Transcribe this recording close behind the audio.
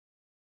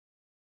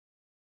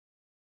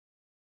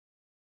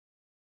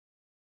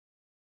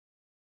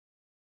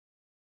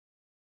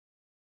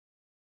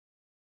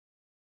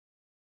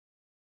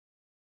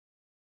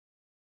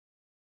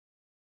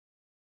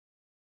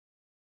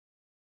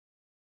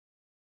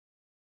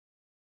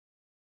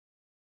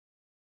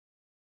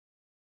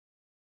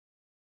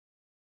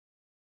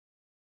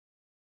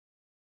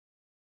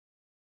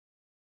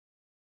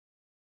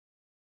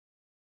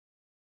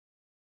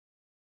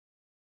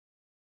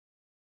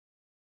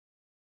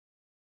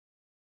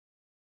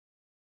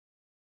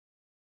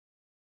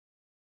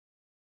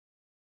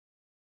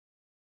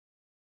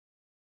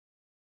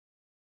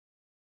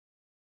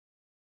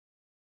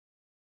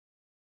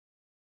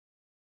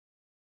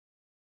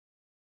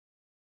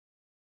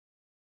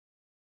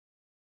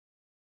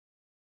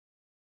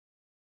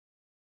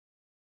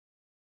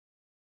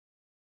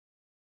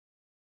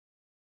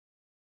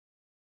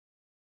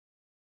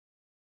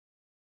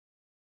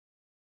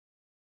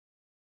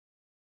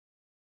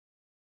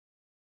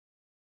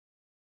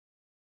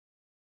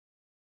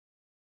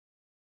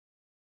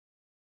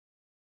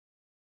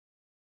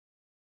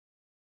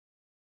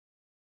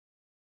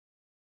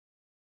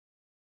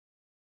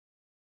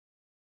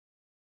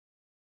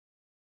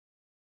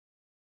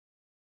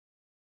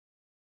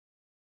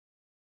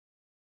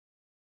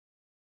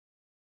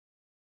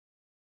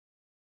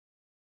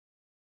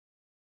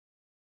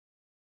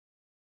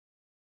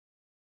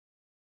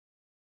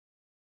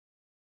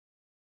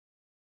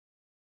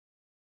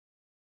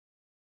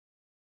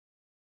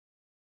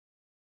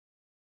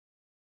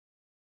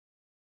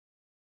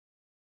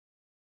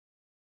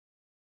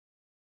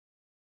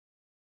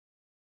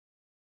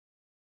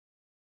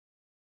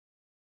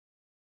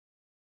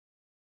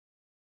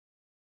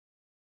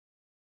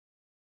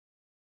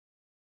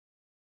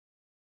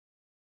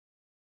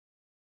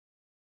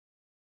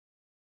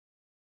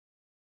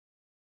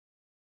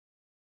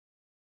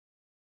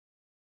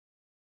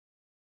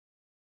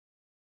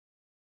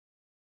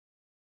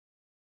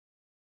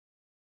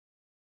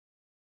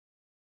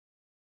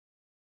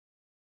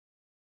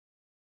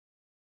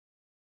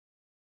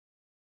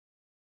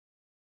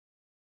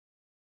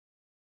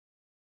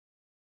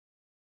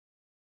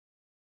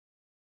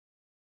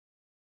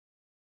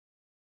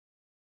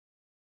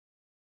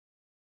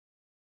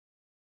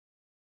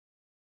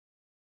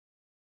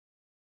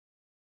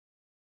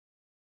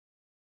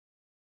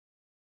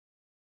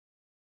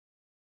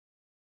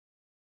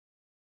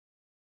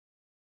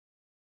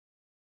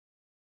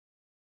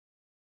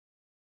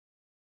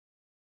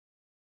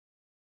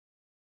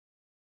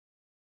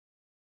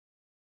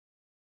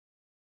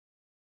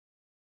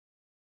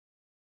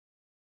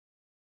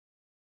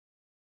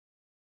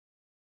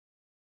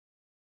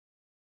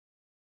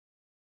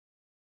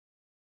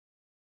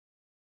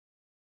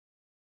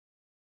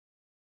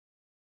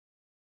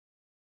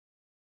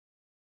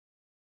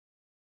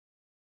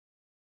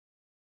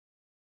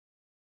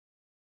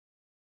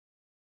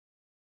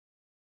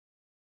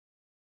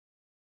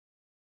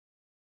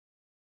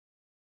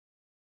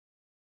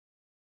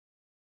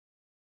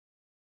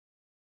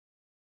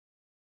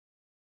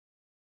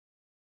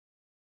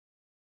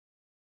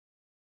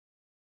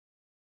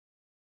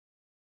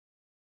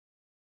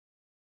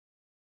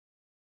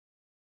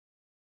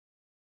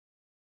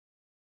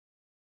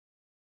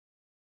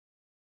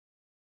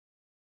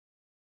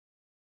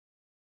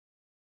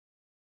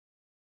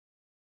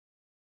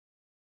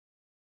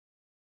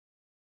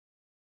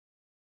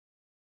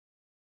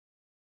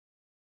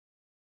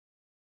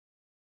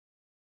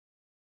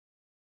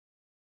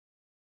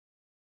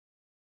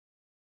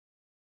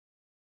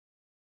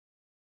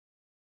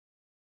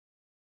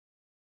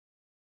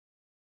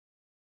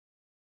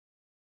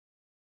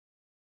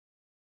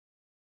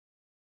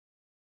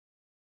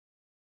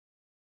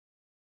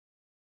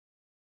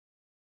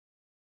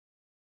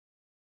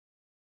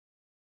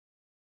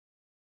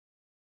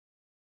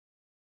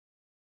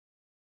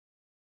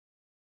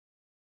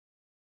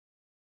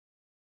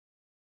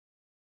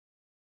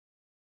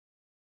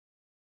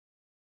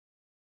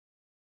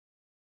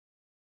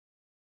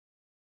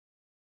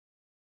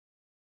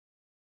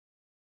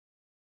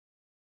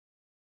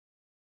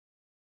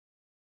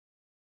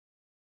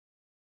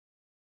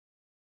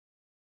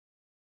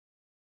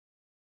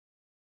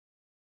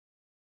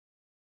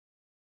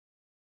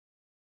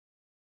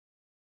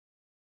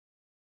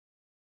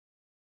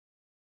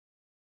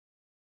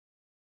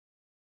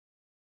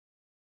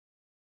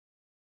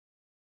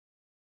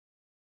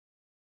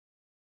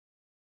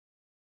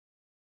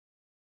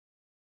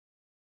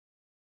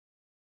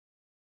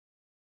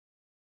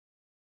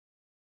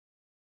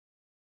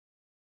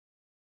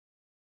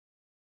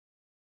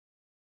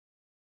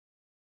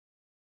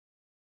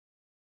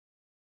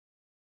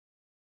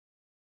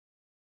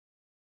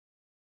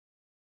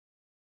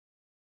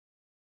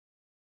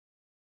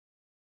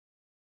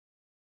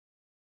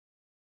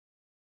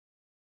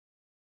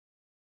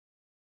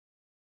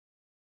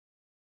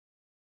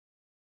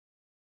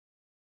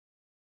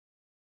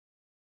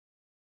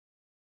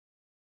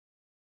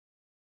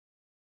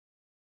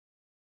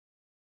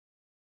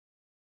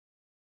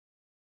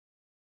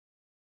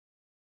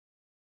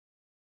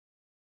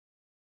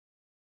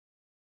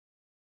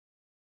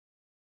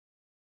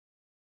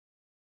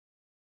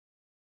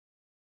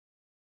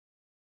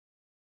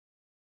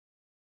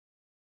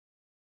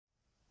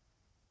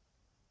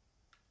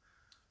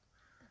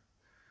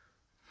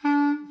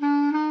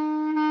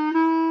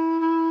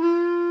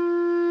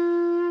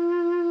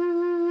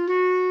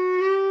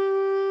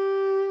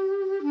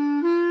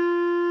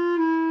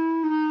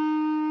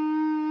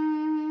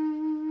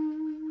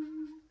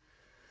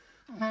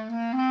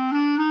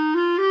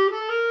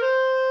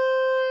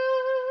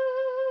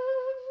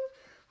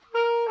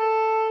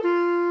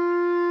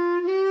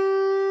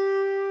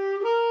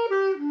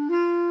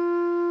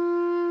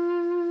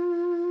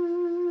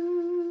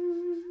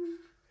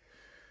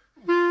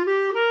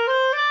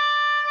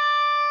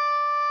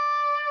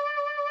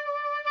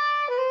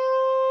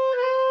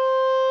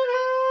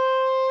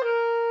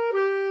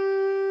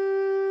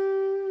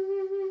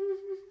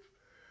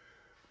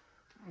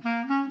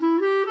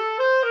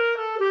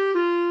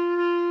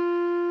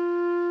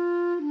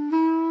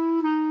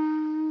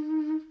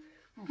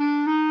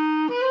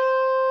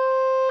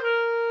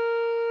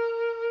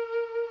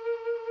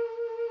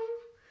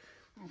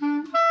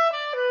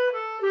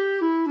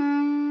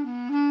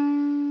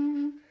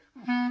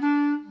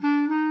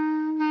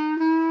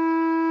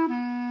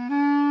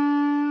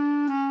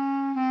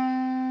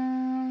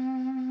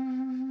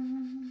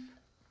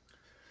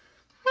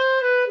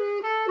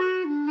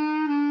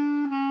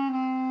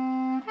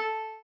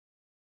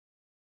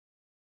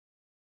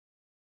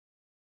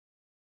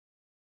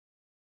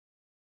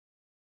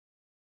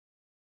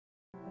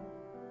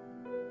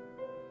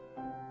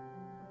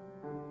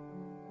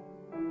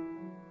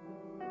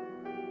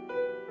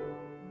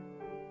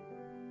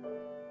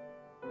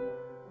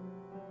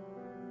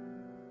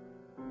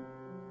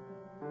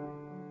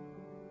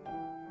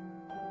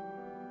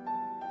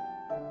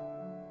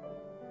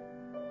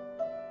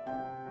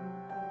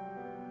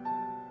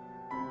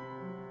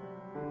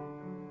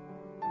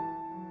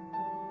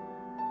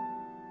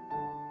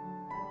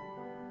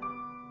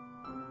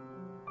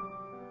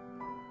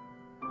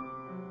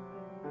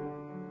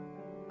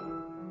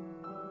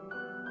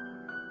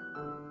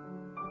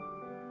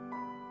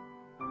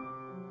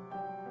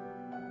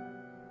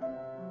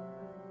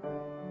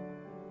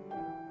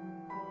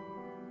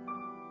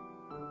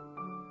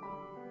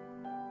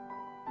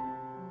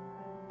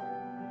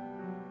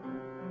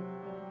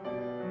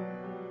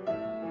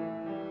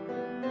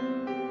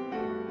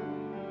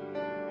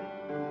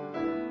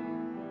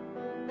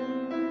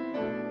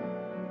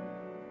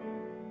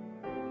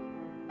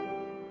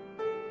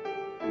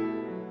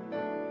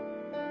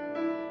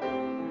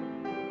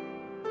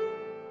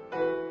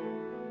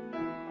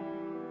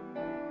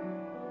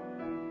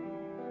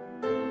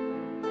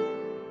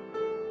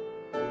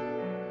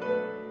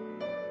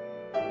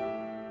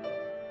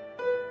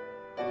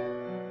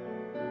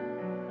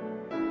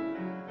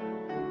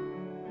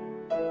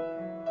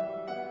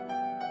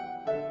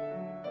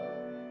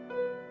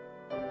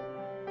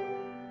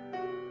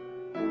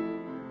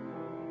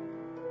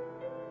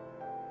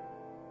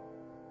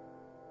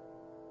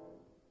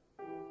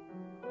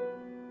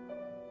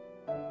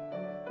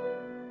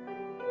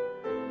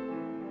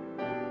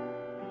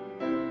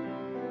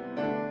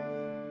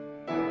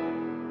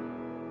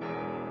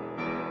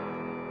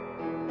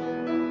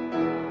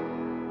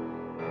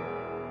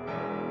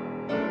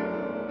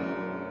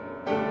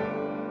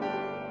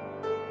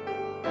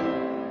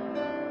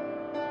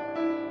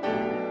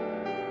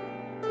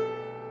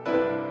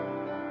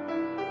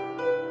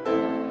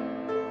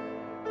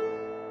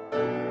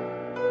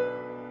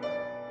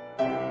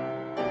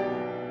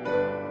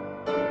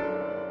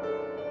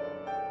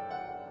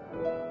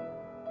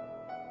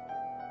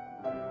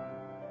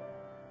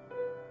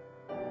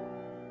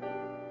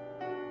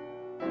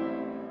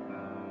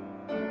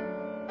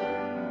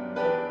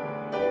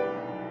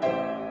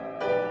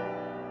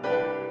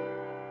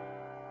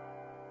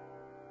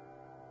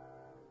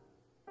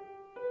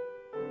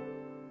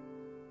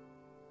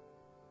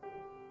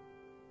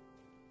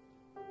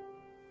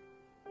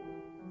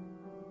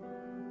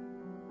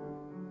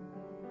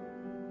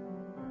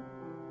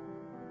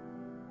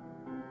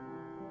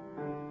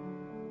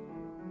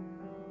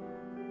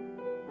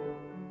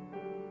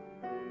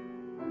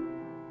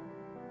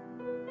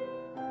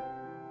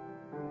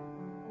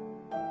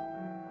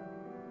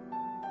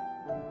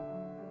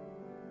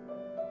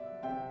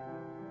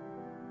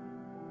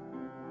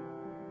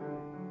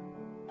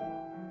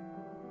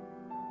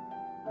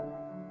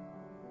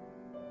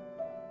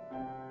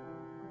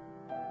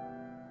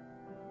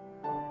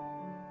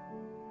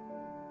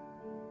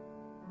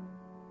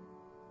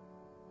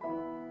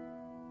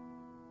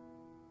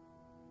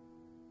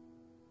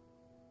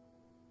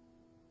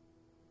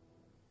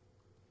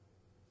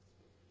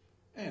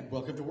And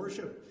welcome to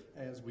worship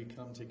as we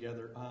come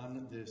together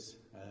on this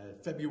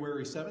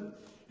February 7th.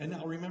 And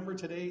now remember,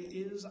 today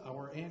is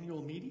our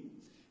annual meeting.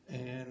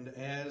 And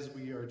as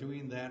we are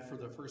doing that for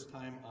the first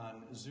time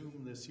on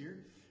Zoom this year,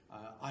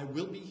 I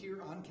will be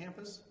here on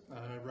campus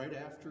right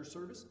after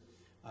service.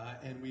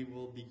 And we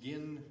will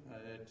begin,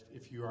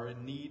 if you are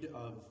in need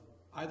of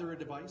either a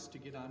device to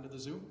get onto the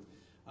Zoom,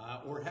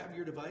 or have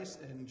your device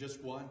and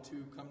just want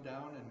to come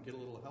down and get a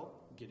little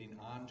help getting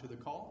onto the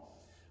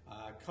call,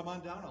 come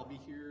on down. I'll be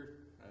here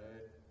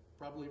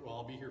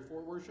I'll be here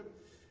for worship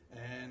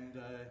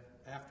and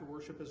after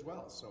worship as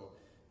well. So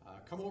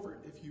come over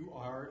if you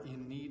are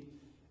in need.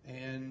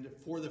 And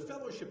for the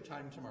fellowship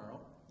time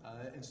tomorrow,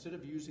 instead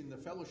of using the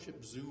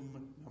fellowship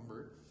Zoom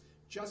number,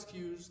 just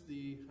use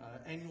the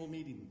annual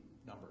meeting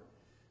number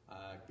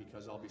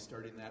because I'll be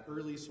starting that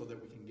early so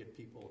that we can get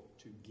people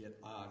to get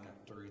on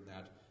during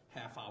that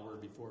half hour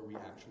before we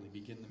actually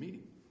begin the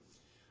meeting.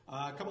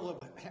 A couple of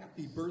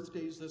happy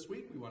birthdays this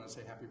week. We want to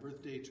say happy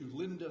birthday to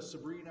Linda,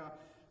 Sabrina,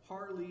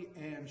 Harley,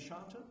 and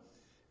Shanta.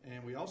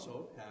 And we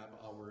also have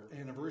our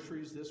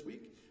anniversaries this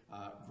week,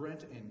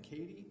 Brent and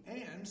Katie,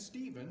 and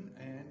Stephen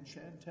and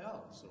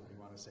Chantel. So we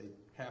want to say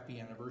happy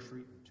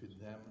anniversary to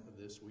them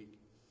this week.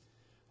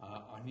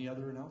 Any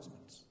other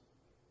announcements?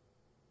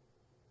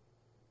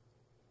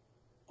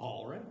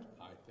 All right,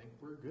 I think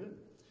we're good.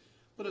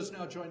 Let us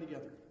now join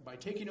together by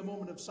taking a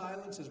moment of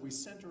silence as we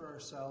center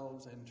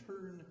ourselves and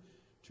turn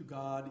to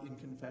God in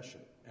confession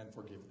and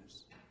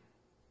forgiveness.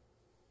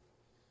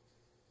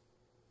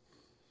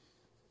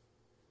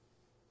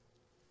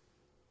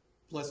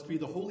 Blessed be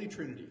the Holy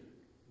Trinity,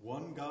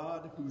 one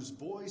God whose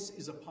voice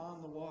is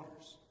upon the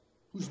waters,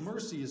 whose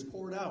mercy is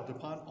poured out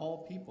upon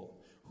all people,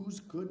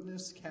 whose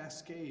goodness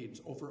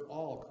cascades over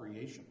all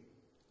creation.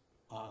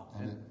 Amen.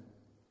 Amen.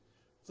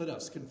 Let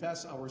us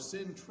confess our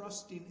sin,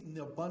 trusting in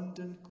the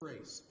abundant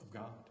grace of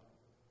God.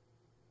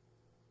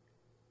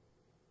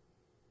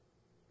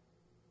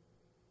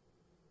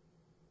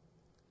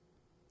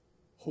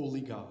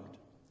 Holy God,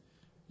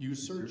 you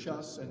search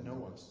us and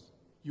know us.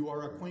 You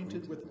are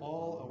acquainted with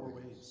all our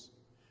ways.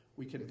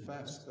 We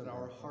confess that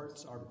our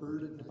hearts are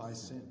burdened by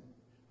sin,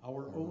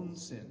 our own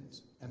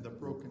sins, and the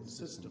broken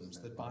systems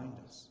that bind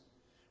us.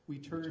 We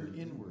turn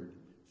inward,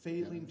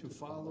 failing to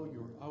follow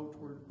your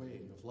outward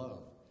way of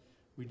love.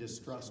 We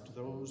distrust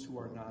those who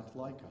are not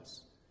like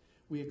us.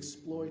 We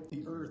exploit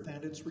the earth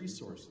and its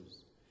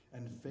resources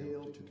and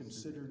fail to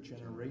consider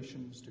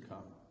generations to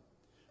come.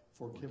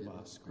 Forgive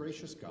us,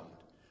 gracious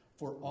God,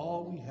 for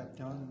all we have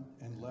done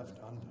and left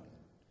undone.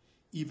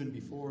 Even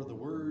before the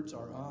words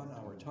are on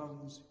our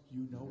tongues,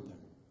 you know them.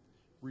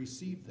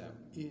 Receive them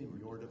in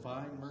your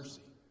divine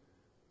mercy.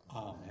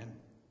 Amen.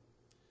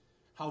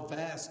 How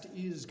vast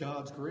is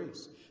God's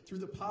grace! Through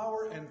the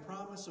power and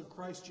promise of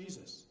Christ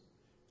Jesus,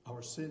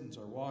 our sins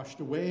are washed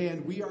away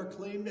and we are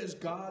claimed as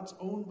God's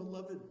own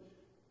beloved.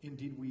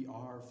 Indeed, we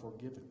are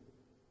forgiven.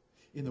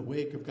 In the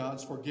wake of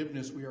God's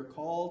forgiveness, we are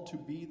called to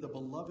be the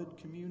beloved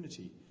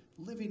community,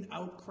 living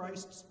out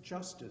Christ's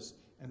justice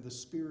and the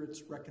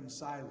Spirit's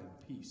reconciling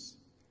peace.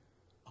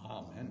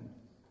 Amen.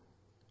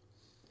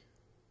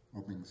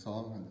 Opening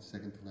song on the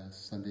second to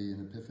last Sunday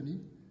in Epiphany,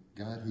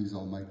 God whose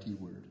almighty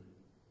word.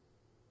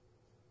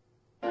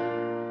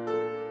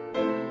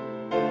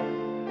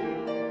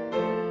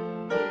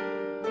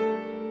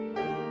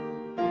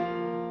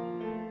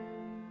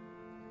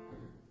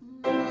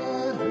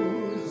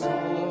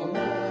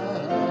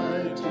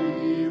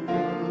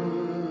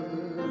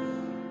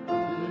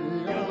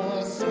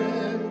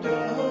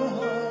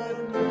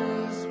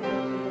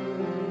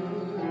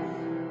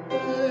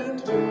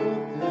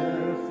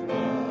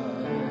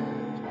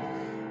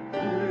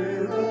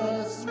 Hear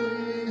us,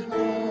 we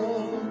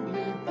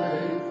humbly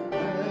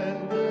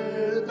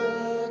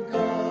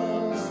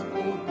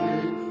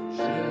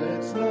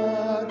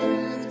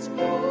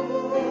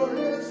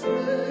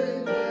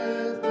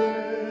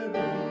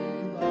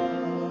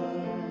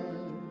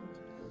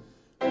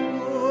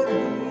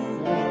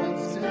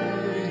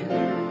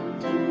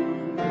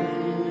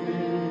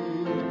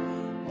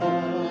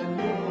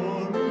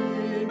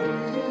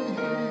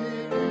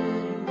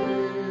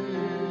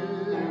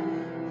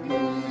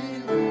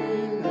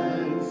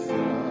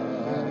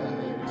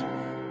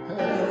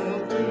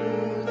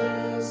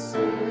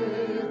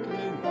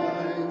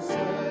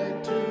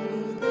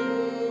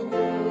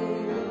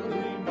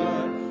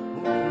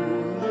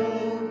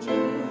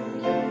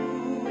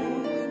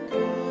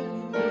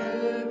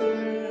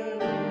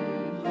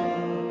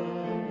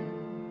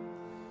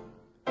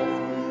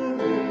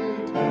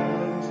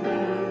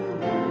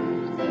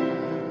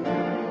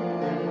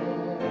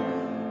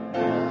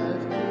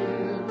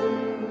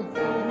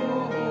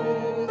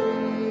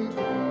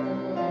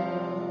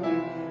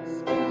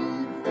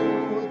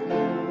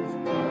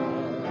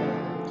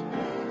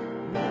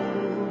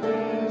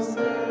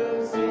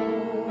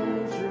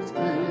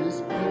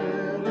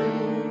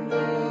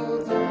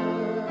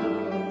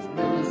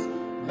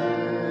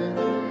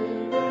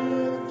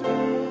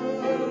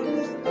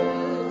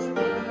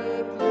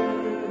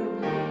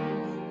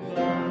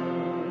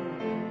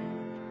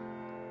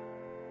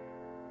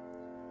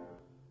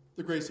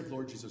The grace of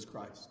Lord Jesus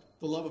Christ,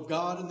 the love of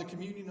God, and the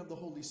communion of the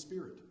Holy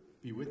Spirit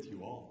be with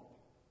you all.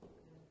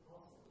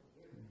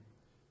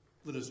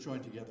 Let us join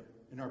together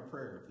in our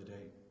prayer of the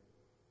day.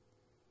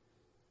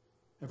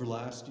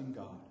 Everlasting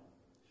God,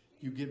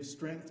 you give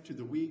strength to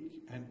the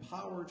weak and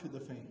power to the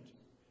faint.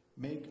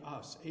 Make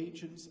us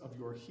agents of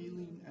your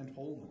healing and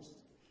wholeness,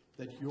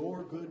 that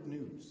your good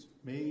news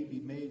may be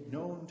made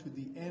known to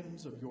the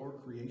ends of your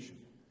creation.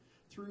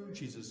 Through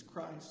Jesus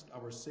Christ,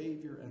 our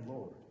Savior and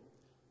Lord.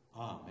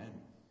 Amen.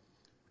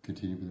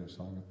 Continue with our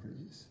song of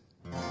praise.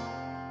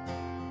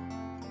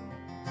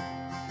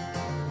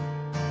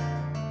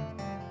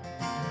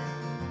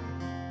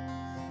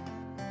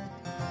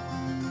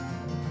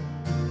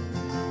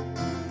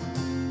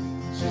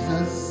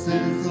 Jesus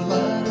is the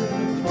light of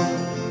the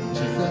world.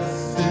 Jesus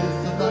is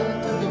the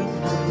light of the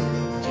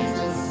world.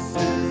 Jesus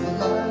is the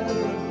light of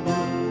the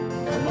world.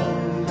 Come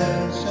on, let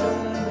it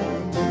shine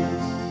on you.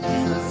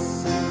 Jesus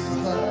is the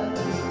light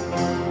of the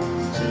world.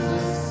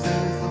 Jesus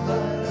is the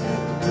light of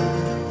the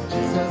world.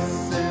 Jesus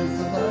is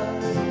the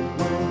light of the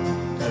world.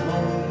 Come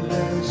on,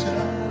 let it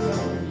shine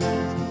on you.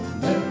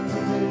 Let the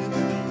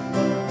wisdom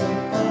of the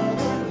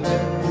Father,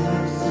 let the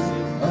mercy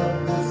of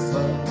the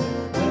Son,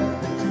 let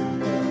the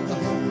truth of the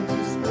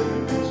Holy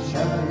Spirit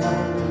shine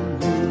on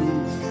you.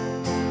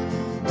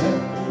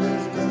 Let the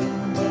wisdom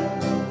of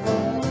the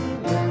Father,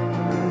 let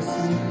the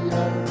mercy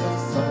of the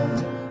Son,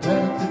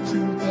 let the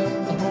truth of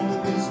the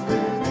Holy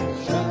Spirit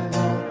shine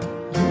on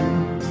you.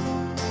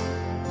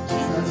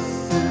 Jesus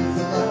is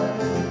the light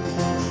of the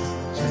world.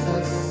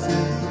 Jesus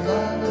is the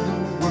light of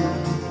the world.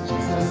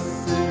 Jesus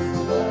is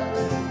the light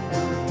of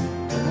the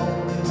world. Come on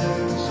and let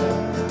it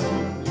shine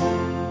on you.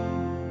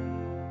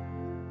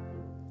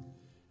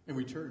 And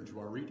we turn to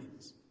our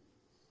readings.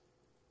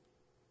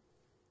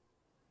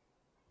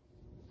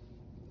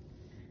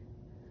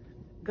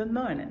 Good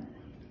morning.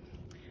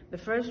 The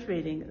first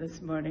reading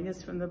this morning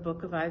is from the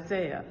book of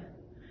Isaiah.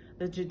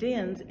 The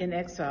Judeans in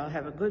exile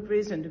have a good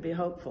reason to be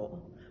hopeful.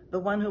 The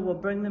one who will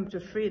bring them to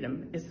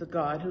freedom is the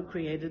God who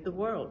created the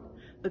world,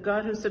 the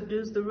God who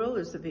subdues the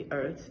rulers of the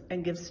earth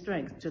and gives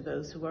strength to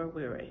those who are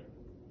weary.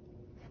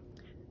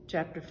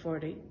 Chapter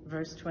 40,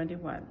 verse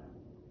 21.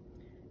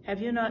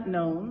 Have you not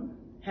known?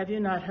 Have you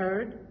not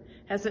heard?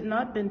 Has it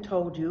not been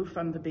told you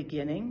from the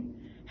beginning?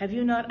 Have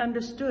you not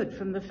understood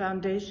from the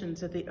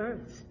foundations of the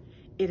earth?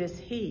 It is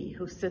he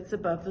who sits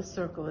above the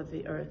circle of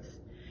the earth,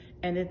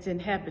 and its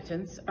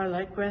inhabitants are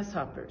like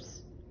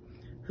grasshoppers,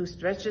 who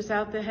stretches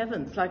out the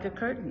heavens like a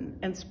curtain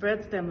and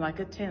spreads them like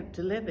a tent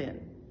to live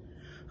in,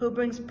 who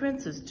brings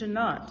princes to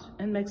naught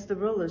and makes the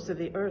rulers of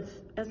the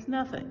earth as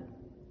nothing.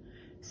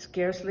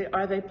 Scarcely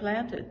are they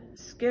planted,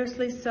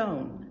 scarcely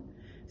sown,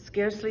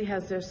 scarcely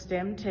has their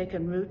stem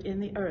taken root in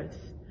the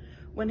earth,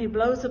 when he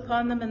blows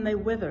upon them and they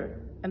wither,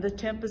 and the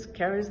tempest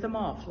carries them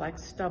off like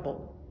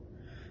stubble.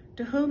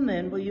 To whom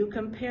then will you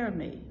compare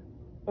me?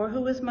 Or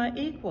who is my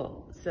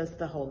equal, says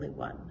the Holy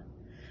One.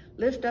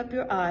 Lift up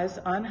your eyes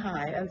on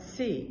high and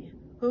see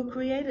who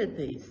created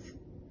these.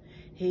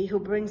 He who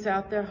brings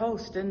out their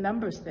host and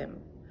numbers them,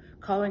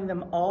 calling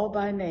them all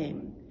by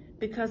name,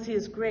 because he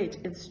is great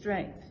in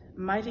strength,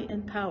 mighty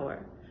in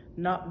power,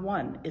 not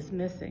one is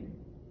missing.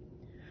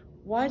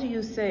 Why do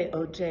you say,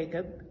 O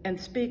Jacob, and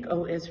speak,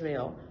 O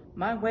Israel,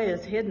 my way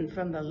is hidden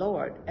from the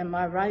Lord, and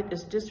my right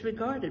is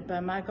disregarded by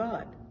my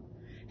God?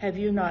 Have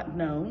you not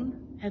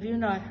known? Have you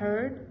not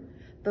heard?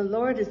 The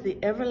Lord is the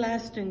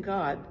everlasting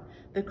God,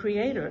 the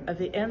creator of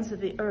the ends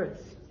of the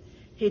earth.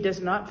 He does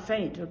not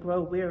faint or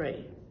grow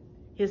weary.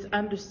 His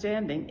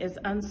understanding is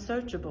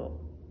unsearchable.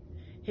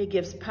 He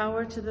gives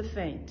power to the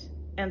faint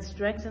and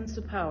strengthens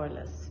the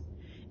powerless.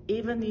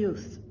 Even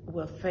youth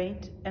will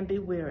faint and be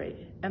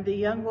weary, and the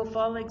young will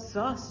fall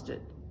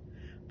exhausted.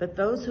 But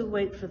those who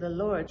wait for the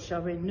Lord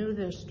shall renew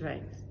their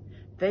strength.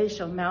 They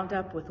shall mount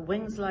up with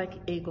wings like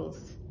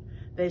eagles.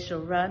 They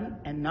shall run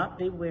and not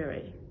be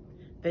weary.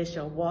 They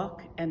shall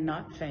walk and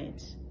not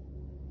faint.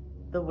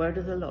 The word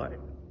of the Lord.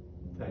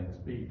 Thanks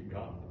be to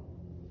God.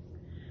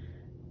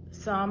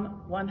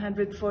 Psalm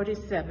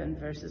 147,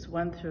 verses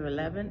 1 through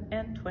 11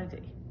 and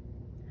 20.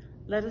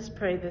 Let us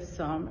pray this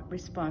psalm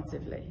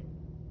responsively.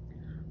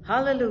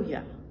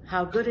 Hallelujah!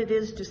 How good it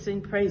is to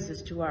sing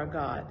praises to our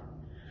God.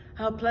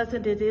 How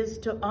pleasant it is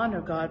to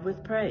honor God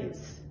with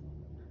praise.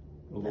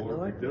 The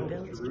Lord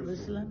builds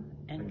Jerusalem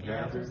and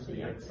gathers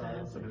the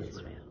exiles of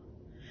Israel.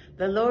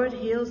 The Lord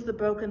heals the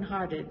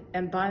brokenhearted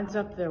and binds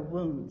up their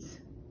wounds.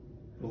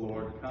 The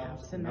Lord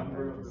counts the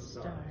number of the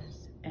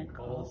stars and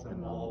calls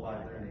them all by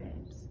their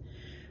names.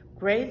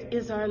 Great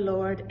is our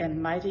Lord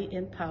and mighty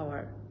in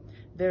power.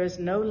 There is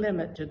no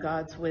limit to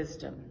God's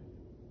wisdom.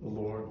 The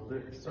Lord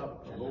lifts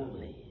up the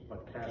lowly,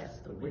 but casts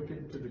the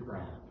wicked to the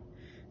ground.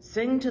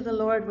 Sing to the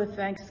Lord with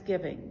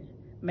thanksgiving.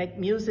 Make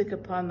music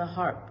upon the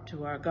harp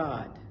to our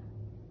God.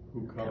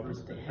 Who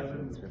covers the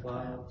heavens with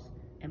clouds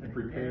and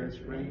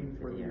prepares rain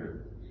for the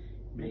earth,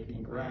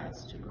 making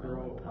grass to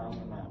grow upon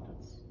the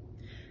mountains.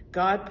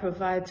 God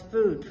provides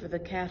food for the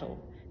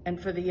cattle and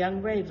for the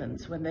young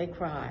ravens when they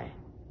cry.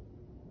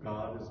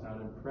 God is not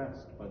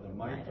impressed by the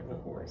might of a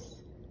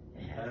horse,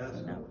 It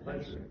has no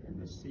pleasure in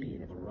the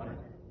speed of a rider,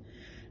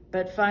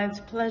 but finds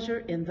pleasure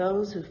in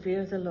those who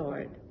fear the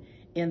Lord,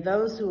 in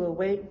those who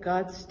await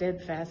God's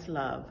steadfast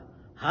love.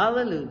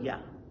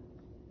 Hallelujah.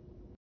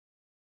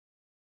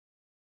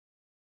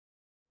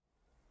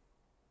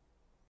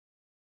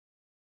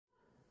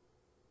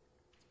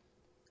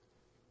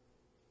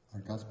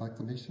 Our gospel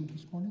acclamation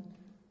this morning.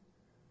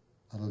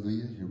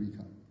 Hallelujah, here we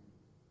come.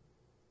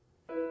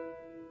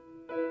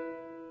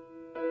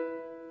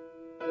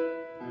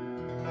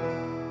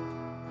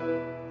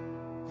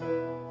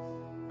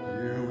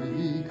 Here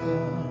we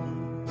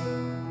come,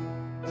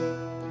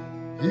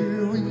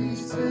 here we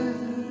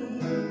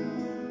stand,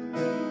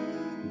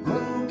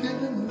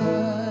 broken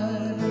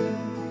lives,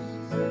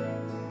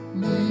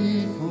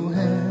 needful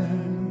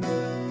hands,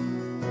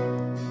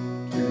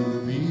 to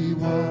be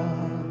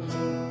washed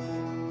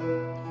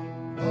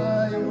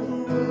by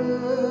your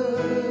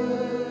word.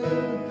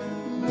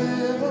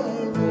 Let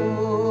our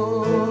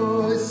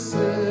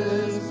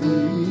voices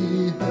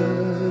be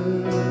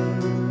heard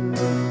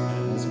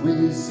as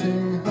we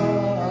sing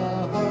hallelujah,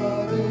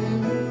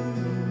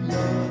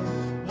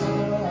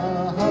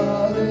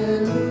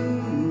 hallelujah,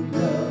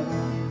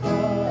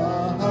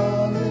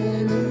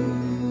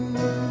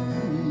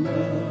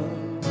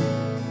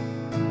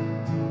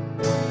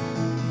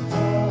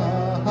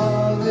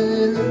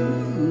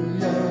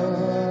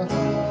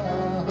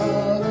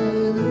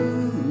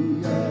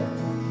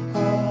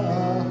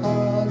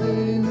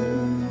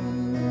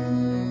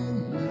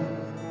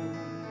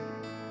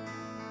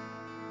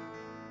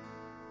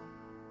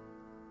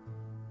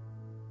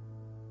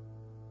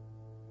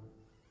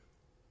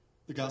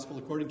 The Gospel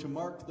according to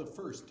Mark, the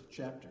 1st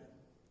chapter.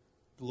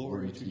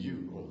 Glory to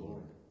you, O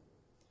Lord.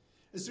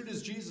 As soon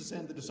as Jesus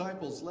and the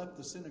disciples left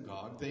the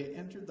synagogue, they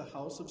entered the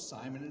house of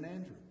Simon and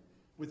Andrew,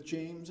 with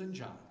James and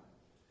John.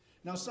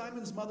 Now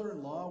Simon's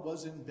mother-in-law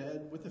was in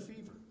bed with a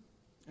fever,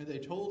 and they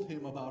told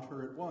him about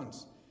her at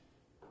once.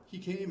 He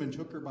came and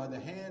took her by the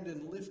hand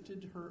and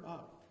lifted her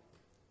up.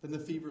 Then the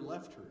fever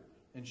left her,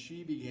 and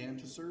she began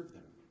to serve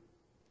them.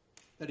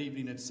 That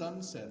evening at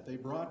sunset, they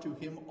brought to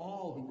him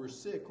all who were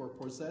sick or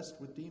possessed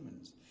with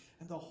demons,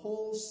 and the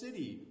whole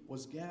city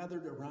was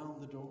gathered around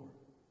the door.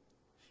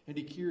 And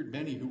he cured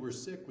many who were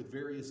sick with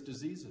various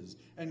diseases,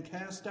 and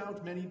cast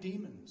out many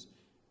demons.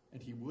 And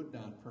he would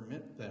not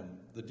permit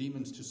the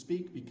demons to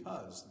speak,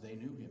 because they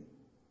knew him.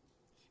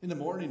 In the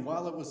morning,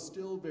 while it was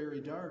still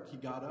very dark, he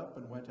got up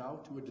and went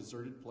out to a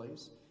deserted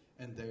place,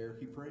 and there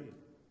he prayed.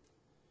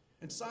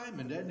 And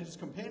Simon and his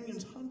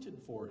companions hunted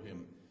for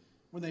him.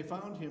 When they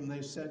found him,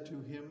 they said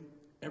to him,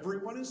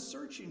 "Everyone is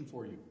searching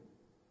for you."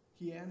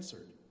 He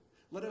answered,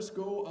 "Let us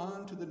go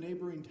on to the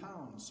neighboring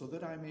towns, so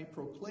that I may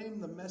proclaim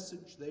the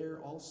message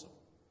there also.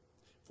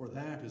 For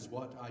that is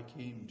what I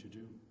came to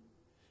do."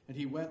 And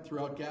he went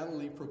throughout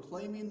Galilee,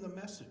 proclaiming the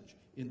message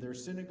in their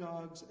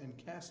synagogues and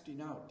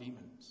casting out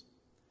demons.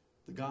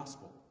 The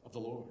gospel of the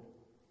Lord.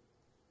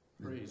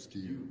 Praise to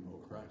you, O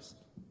Christ.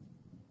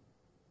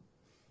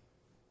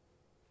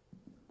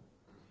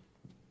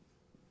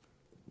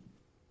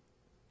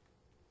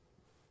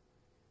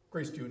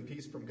 Grace to you and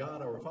peace from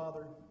God our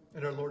Father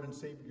and our Lord and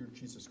Savior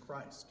Jesus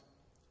Christ.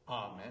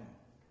 Amen.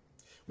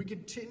 We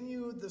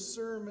continue the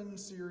sermon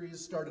series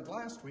started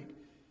last week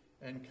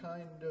and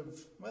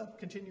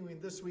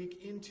continuing this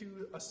week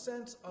into a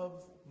sense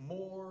of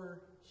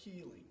more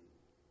healing.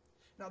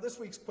 Now, this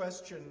week's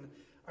question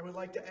I would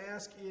like to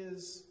ask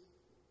is,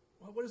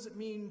 what does it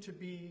mean to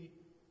be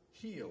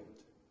healed?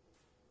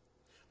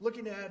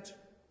 Looking at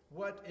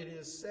what it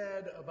is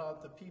said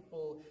about the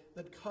people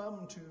that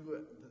come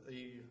to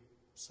the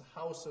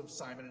house of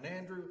Simon and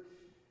Andrew,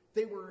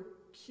 they were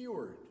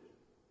cured.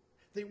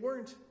 They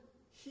weren't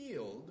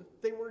healed,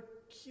 they were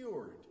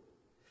cured.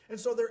 And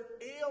so their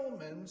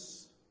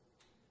ailments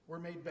were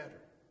made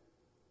better.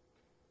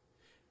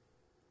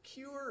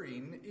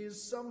 Curing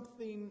is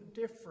something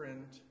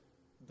different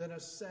than a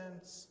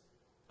sense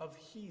of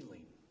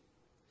healing.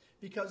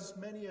 Because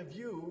many of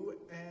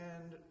you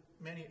and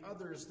many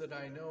others that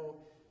I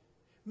know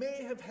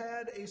may have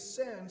had a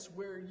sense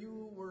where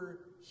you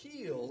were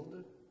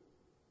healed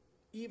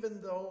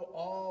even though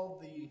all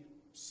the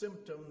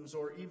symptoms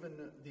or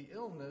even the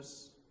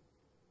illness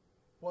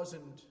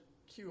wasn't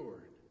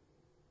cured.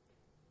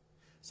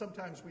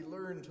 Sometimes we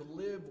learn to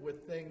live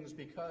with things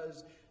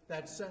because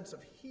that sense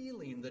of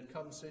healing that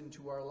comes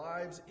into our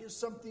lives is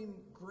something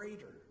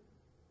greater,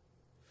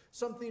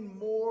 something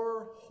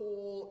more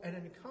whole and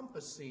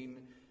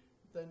encompassing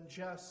than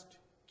just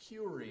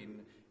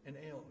curing an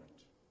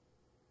ailment.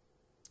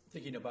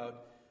 Thinking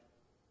about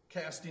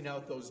casting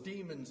out those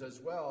demons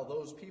as well,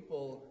 those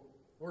people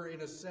were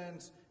in a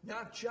sense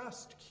not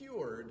just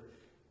cured,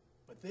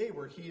 but they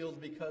were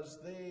healed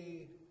because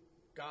they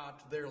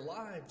got their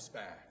lives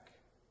back.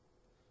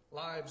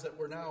 Lives that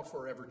were now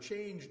forever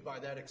changed by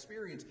that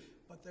experience,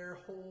 but their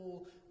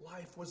whole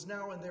life was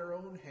now in their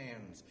own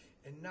hands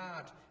and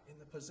not in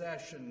the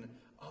possession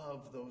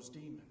of those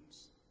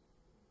demons.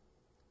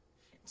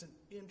 It's an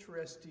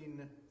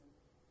interesting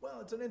Well,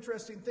 it's an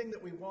interesting thing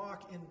that we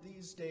walk in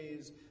these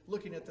days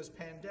looking at this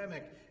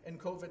pandemic and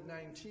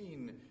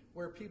COVID-19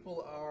 where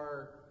people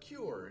are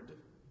cured,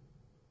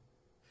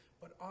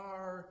 but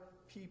are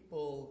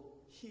people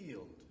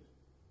healed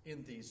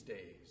in these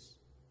days?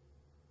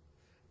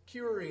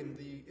 Curing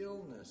the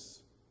illness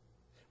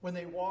when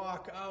they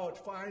walk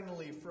out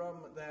finally from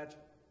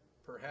that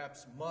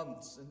perhaps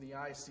months in the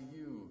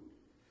ICU,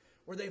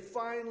 where they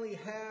finally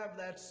have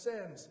that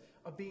sense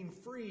of being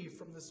free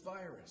from this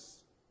virus.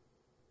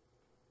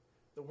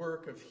 The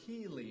work of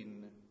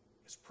healing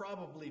has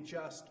probably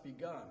just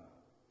begun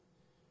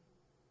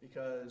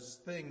because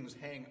things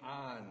hang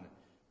on,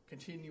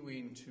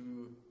 continuing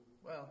to,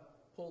 well,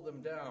 pull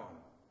them down.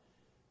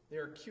 They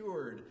are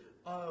cured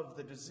of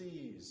the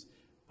disease,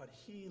 but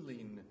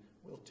healing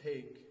will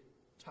take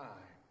time.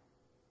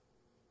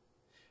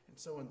 And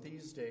so in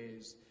these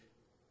days,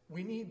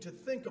 we need to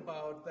think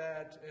about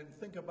that and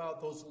think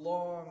about those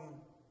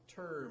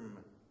long-term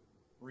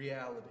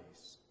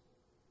realities.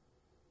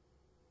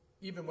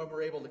 Even when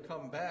we're able to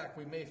come back,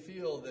 we may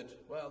feel that,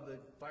 well, the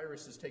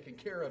virus is taken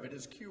care of, it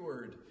is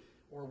cured,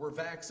 or we're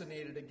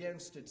vaccinated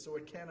against it so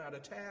it cannot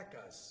attack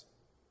us.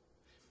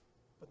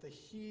 But the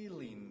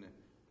healing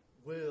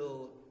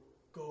will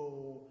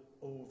go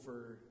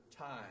over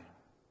time.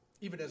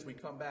 Even as we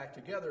come back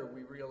together,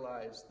 we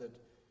realize that,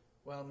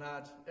 well,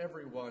 not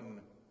everyone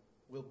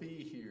will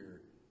be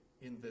here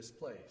in this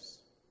place.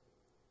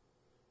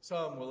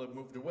 Some will have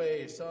moved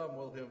away, some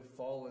will have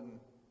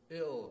fallen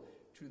ill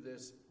to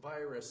this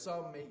virus.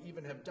 Some may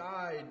even have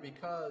died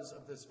because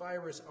of this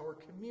virus. Our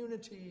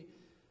community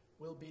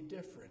will be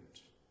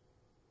different.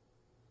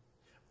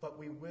 But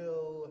we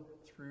will,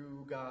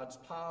 through God's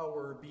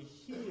power, be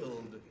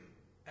healed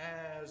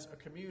as a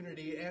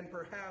community and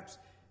perhaps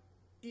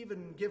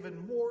even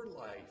given more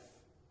life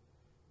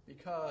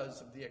because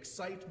of the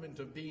excitement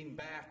of being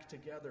back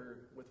together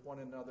with one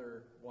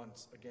another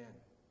once again.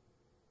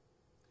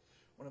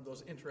 One of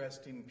those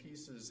interesting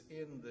pieces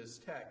in this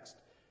text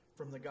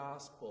from the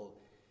gospel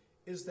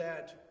is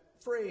that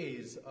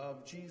phrase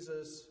of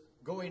Jesus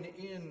going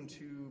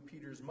into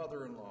Peter's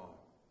mother-in-law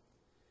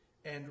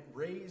and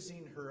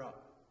raising her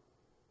up.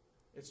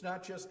 It's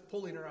not just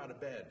pulling her out of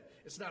bed.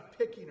 It's not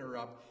picking her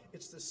up.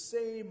 It's the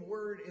same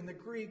word in the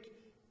Greek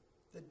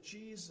that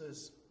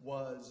Jesus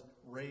was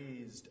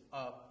raised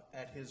up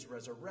at his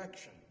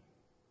resurrection.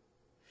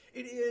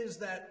 It is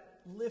that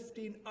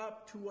lifting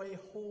up to a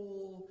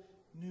whole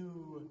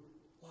new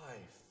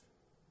life.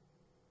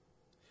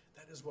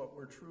 That is what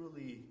we're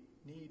truly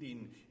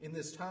needing in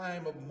this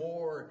time of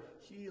more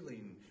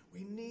healing.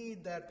 We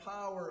need that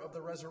power of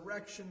the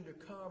resurrection to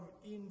come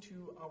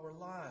into our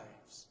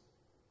lives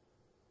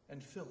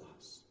and fill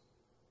us.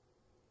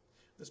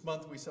 This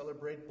month we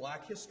celebrate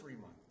Black History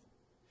Month.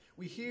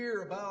 We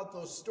hear about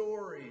those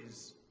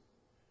stories,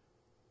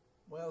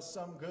 well,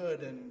 some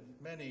good and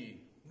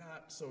many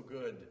not so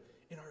good,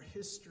 in our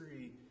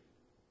history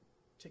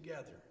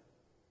together.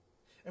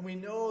 And we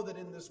know that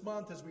in this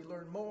month, as we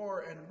learn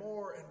more and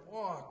more and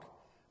walk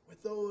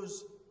with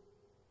those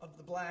of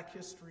the Black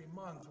History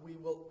Month, we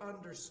will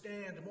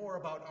understand more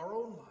about our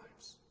own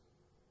lives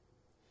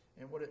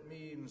and what it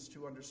means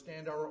to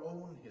understand our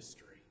own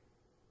history.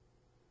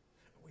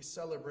 We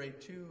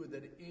celebrate, too,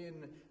 that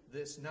in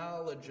this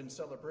knowledge and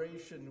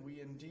celebration,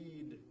 we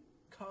indeed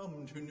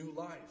come to new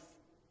life.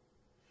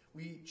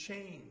 We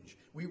change.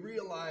 We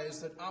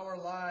realize that our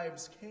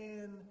lives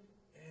can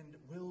and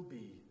will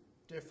be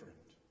different.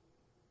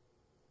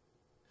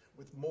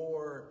 With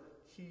more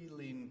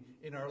healing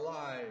in our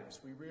lives,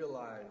 we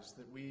realize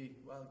that we,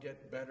 well,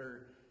 get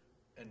better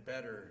and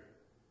better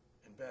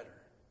and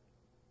better.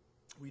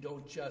 We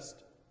don't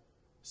just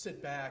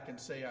sit back and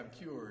say, I'm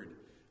cured,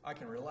 I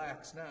can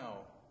relax now.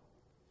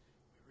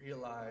 We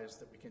realize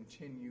that we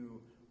continue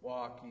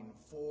walking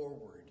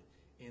forward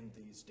in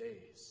these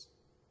days.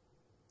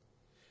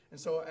 And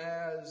so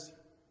as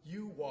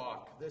you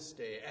walk this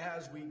day,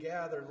 as we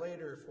gather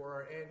later for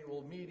our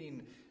annual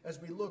meeting,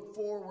 as we look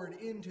forward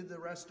into the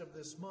rest of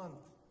this month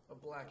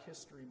of Black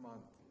History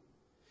Month,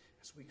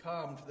 as we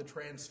come to the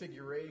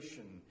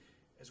Transfiguration,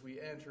 as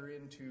we enter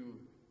into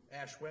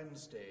Ash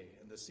Wednesday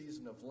and the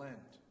season of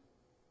Lent,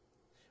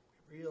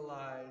 we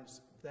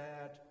realize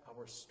that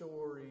our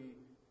story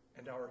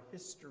and our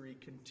history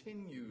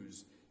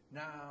continues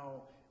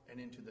now and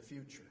into the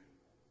future.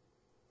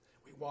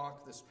 We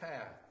walk this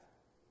path,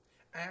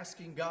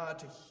 asking God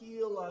to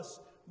heal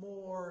us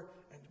more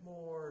and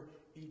more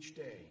each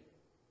day.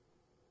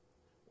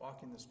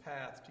 Walking this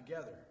path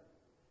together,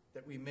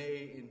 that we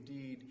may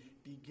indeed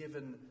be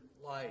given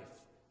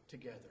life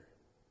together.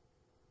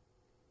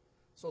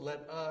 So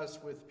let us,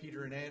 with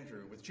Peter and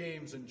Andrew, with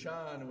James and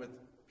John, with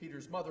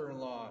Peter's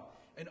mother-in-law,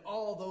 and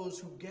all those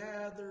who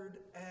gathered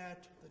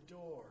at the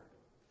door,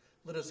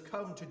 let us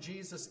come to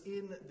Jesus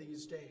in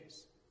these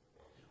days,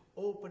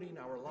 opening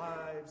our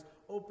lives,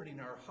 opening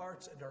our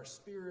hearts and our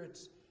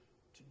spirits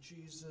to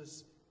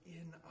Jesus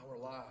in our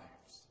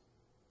lives.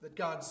 That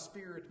God's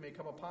Spirit may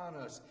come upon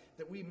us,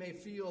 that we may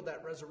feel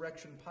that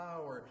resurrection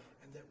power,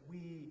 and that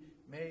we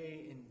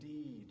may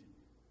indeed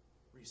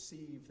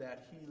receive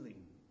that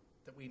healing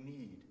that we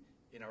need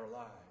in our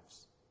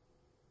lives.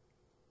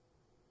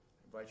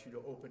 I invite you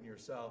to open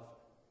yourself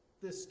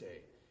this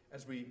day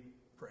as we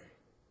pray.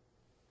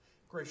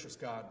 Gracious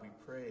God, we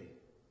pray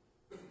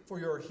for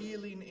your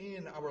healing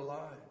in our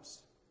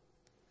lives,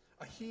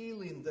 a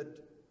healing that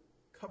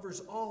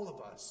covers all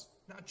of us,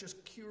 not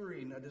just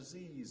curing a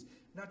disease,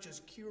 not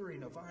just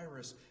curing a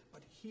virus,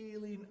 but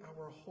healing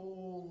our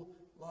whole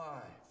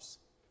lives,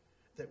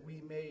 that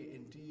we may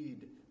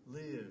indeed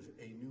live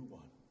a new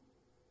one.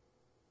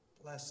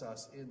 Bless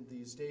us in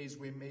these days.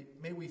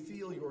 May we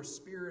feel your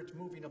Spirit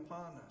moving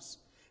upon us.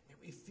 May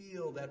we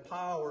feel that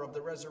power of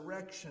the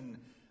resurrection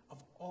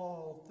of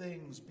all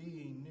things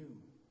being new.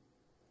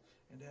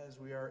 And as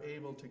we are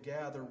able to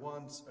gather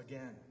once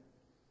again,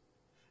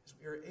 as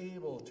we are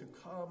able to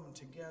come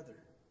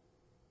together,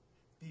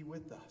 be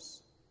with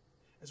us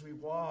as we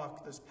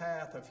walk this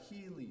path of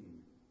healing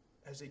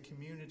as a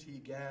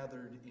community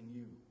gathered in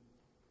you.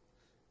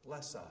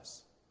 Bless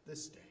us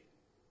this day.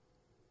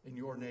 In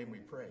your name we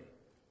pray.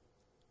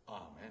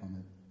 Amen.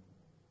 Amen.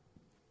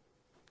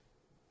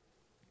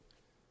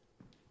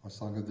 Our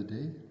song of the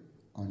day,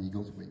 On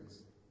Eagle's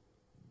Wings.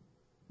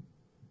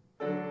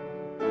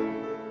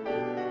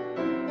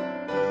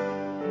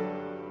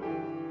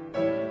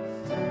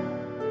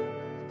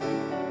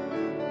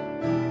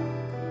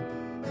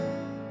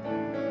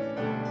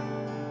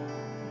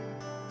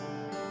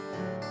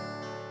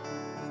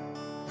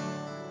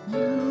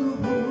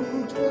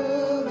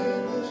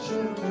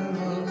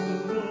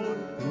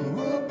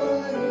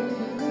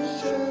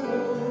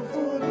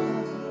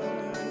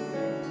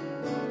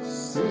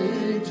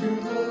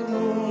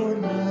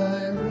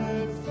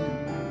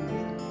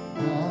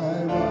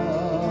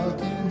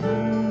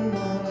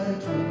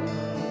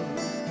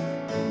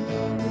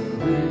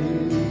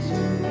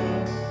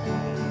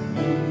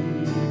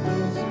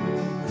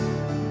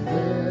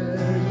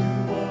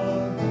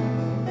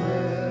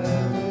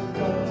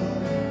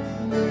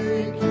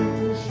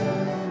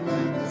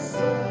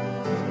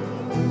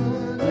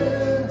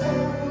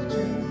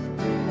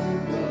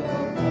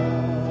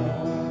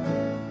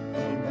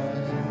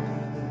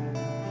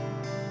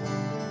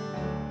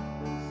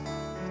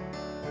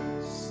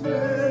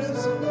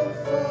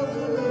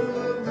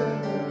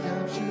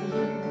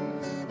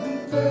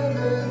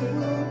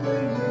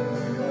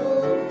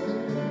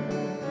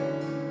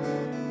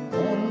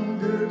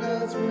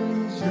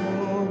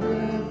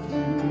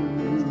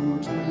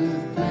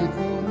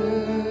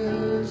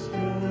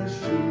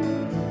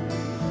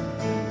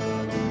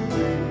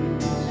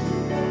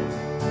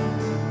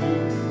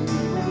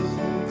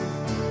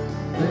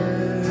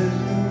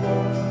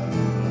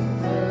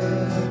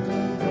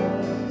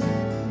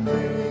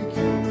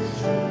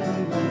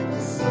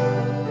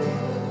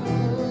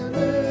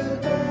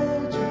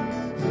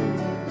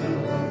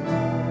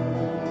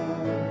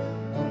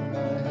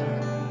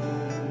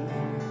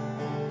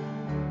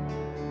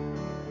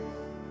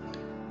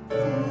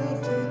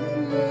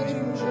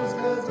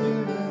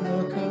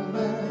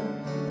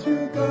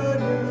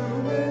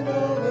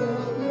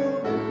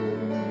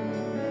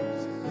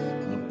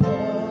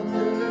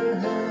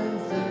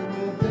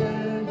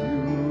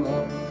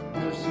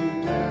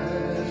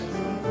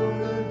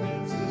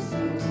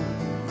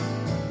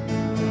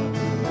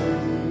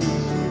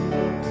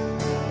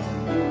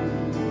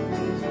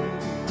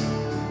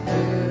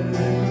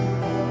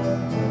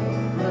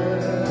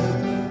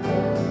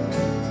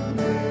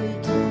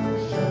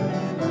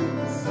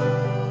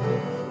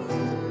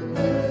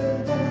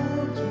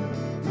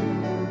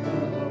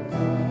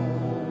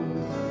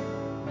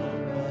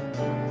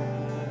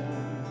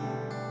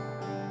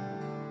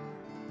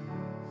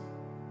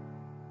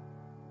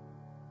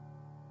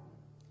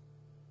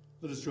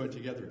 Let us join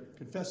together,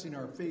 confessing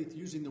our faith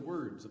using the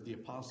words of the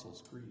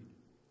Apostles' Creed.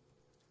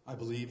 I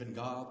believe in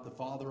God, the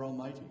Father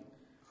Almighty,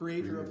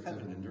 creator of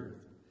heaven and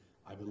earth.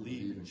 I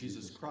believe in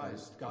Jesus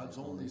Christ, God's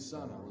only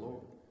Son, our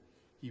Lord.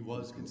 He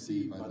was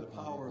conceived by the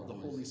power of the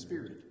Holy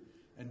Spirit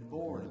and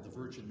born of the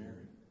Virgin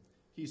Mary.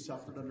 He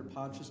suffered under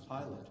Pontius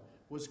Pilate,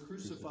 was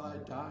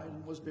crucified, died,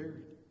 and was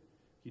buried.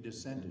 He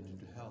descended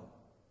into hell.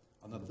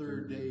 On the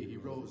third day he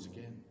rose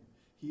again.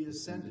 He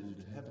ascended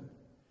into heaven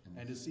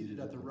and is seated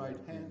at the right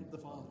hand of the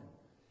Father.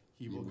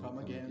 He will come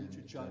again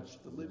to judge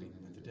the living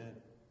and the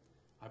dead.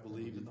 I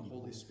believe in the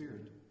Holy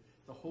Spirit,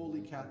 the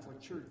Holy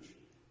Catholic Church,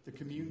 the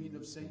communion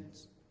of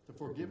saints, the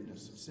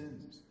forgiveness of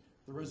sins,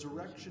 the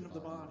resurrection of the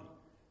body,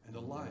 and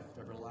the life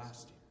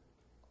everlasting.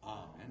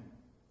 Amen.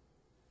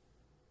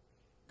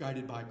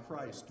 Guided by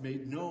Christ,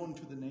 made known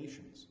to the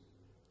nations,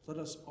 let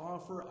us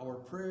offer our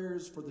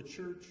prayers for the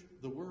church,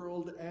 the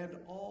world, and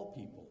all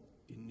people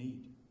in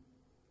need.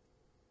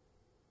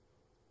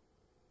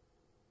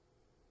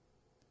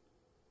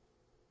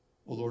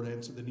 O Lord,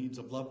 answer the needs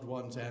of loved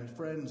ones and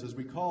friends as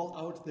we call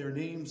out their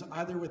names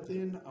either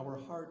within our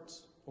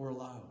hearts or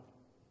aloud.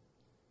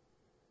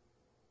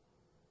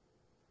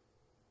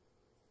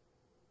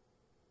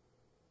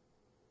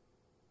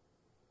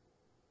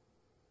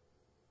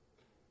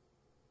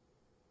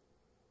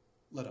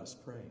 Let us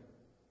pray.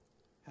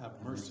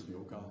 Have mercy,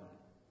 O God,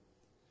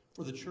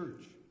 for the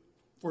church,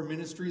 for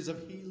ministries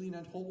of healing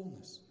and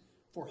wholeness,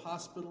 for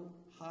hospital,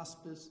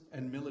 hospice,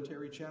 and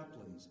military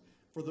chaplains,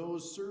 for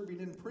those serving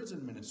in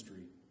prison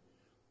ministry,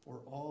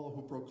 for all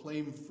who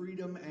proclaim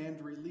freedom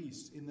and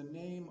release in the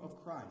name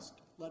of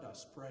Christ, let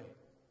us pray.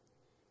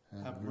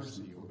 Have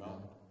mercy, O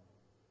God.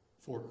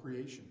 For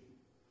creation,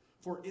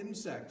 for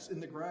insects in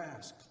the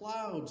grass,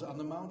 clouds on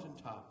the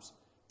mountaintops,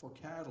 for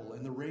cattle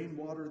and the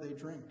rainwater they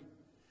drink,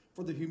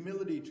 for the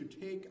humility to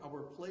take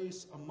our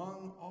place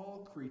among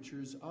all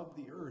creatures of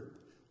the earth,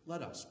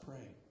 let us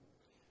pray.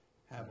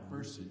 Have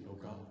mercy, O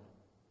God.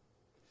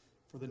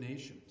 For the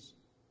nations,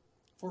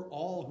 for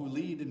all who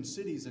lead in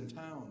cities and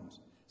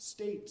towns,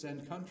 states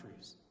and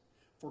countries,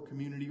 for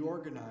community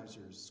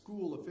organizers,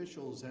 school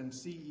officials, and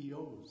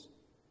CEOs,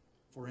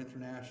 for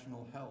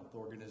international health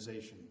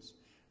organizations,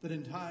 that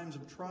in times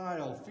of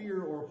trial,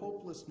 fear, or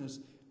hopelessness,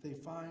 they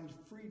find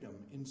freedom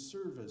in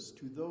service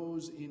to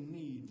those in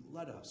need,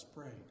 let us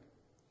pray.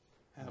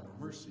 Have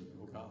mercy,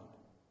 O God.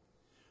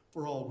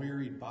 For all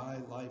wearied by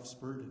life's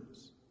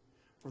burdens,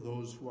 for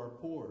those who are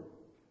poor,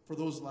 for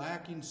those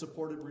lacking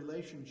supportive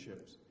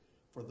relationships,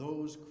 for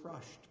those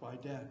crushed by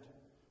debt,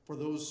 for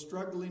those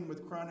struggling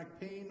with chronic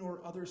pain or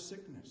other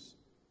sickness,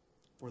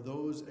 for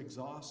those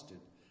exhausted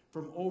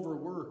from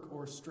overwork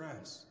or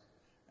stress,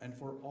 and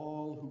for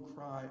all who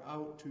cry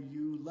out to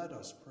you, let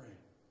us pray.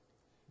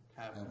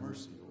 Have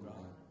mercy, O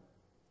God.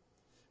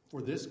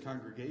 For this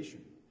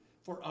congregation,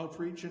 for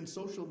outreach and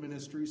social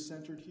ministries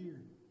centered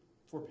here,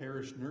 for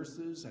parish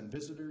nurses and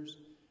visitors,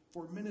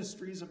 for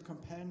ministries of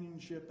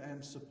companionship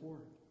and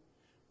support,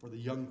 for the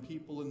young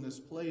people in this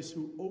place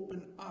who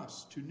open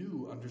us to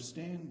new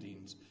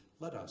understandings,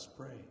 let us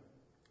pray.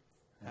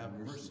 Have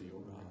mercy, O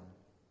God.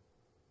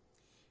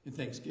 In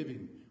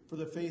thanksgiving for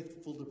the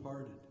faithful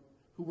departed,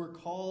 who were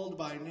called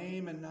by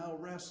name and now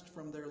rest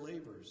from their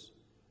labors,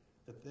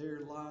 that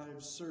their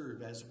lives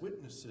serve as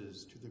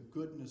witnesses to the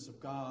goodness of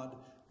God,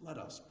 let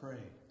us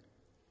pray.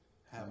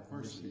 Have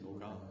mercy, O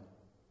God.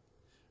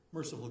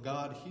 Merciful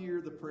God,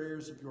 hear the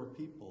prayers of your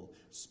people,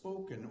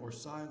 spoken or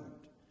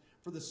silent,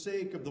 for the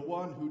sake of the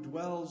one who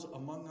dwells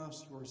among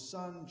us, your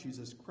Son,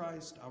 Jesus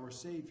Christ, our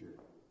Savior.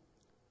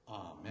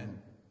 Amen.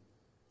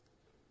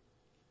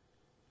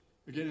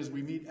 Again, as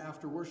we meet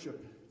after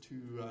worship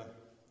to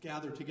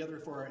gather together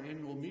for our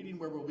annual meeting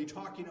where we'll be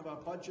talking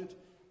about budget,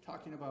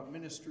 talking about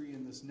ministry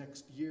in this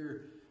next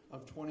year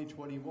of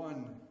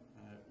 2021,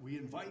 we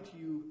invite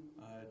you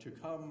to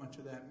come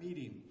to that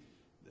meeting,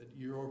 that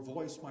your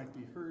voice might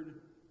be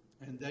heard,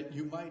 and that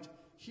you might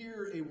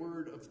hear a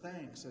word of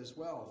thanks as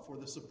well for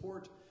the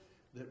support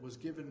that was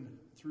given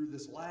through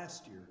this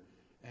last year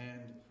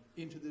and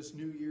into this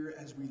new year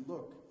as we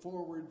look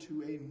forward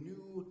to a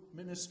new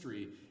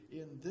ministry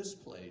in this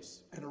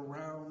place and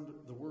around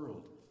the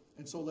world.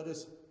 And so let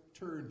us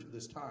turn to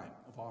this time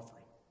of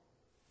offering.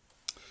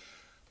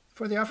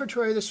 For the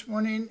offertory this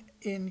morning,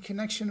 in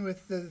connection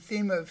with the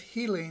theme of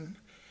healing,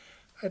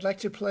 I'd like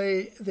to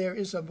play There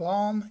Is a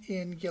Balm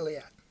in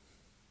Gilead.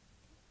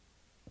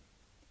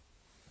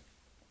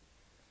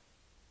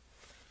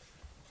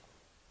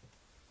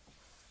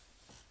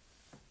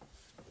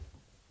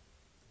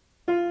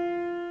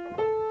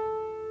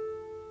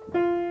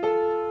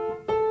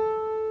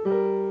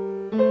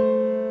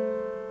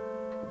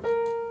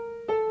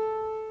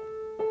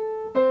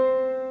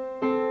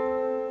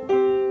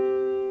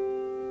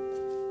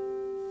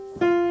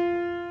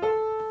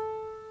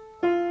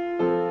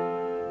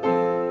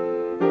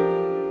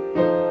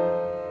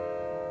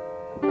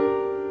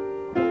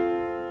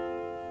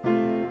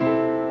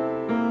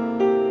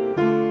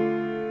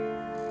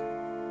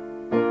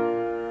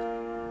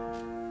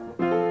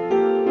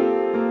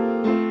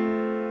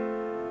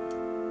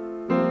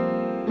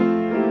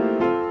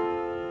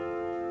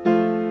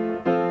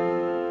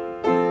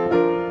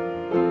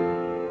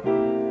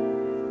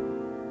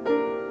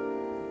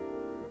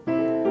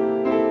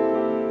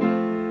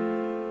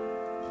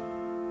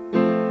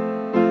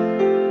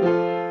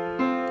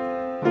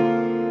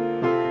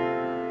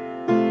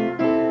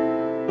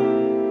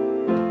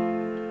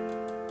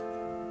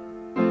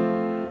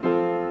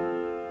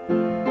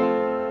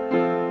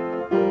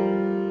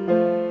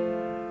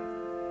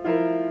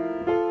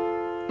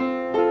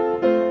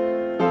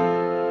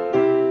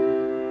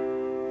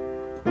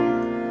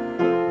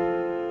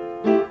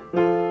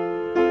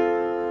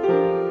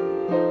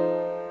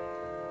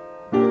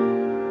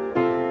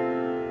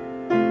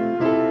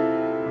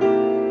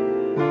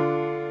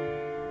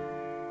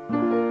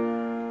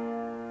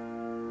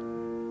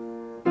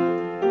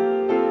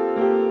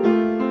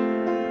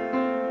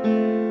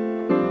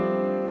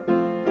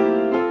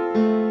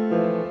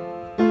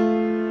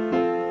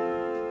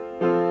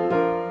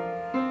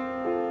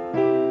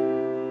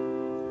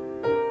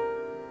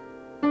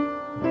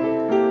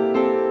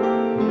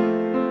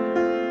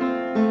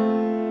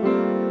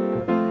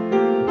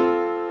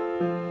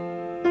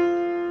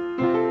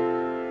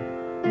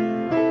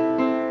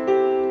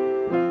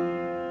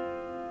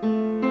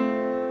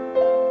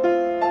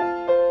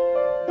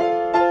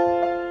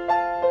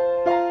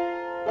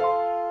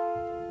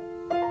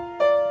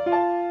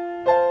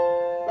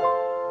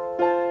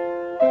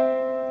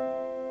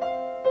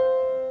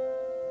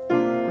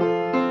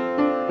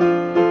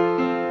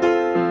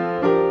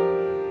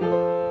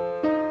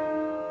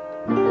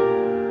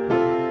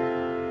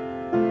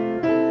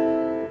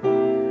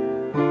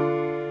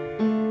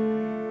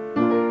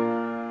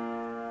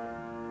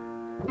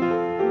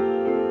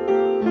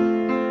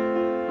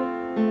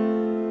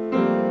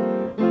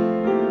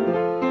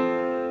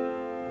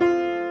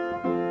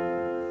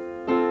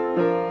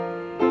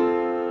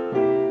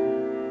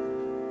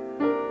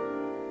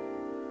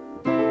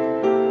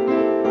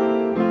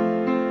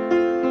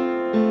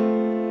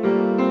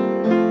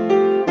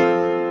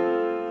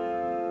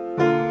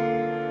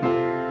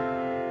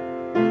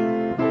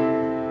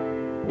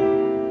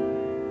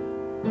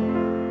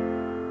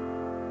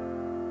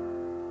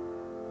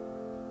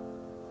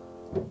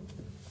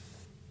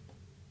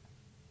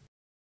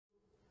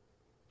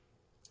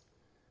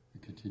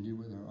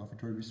 with our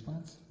offertory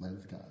response, Light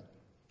of God.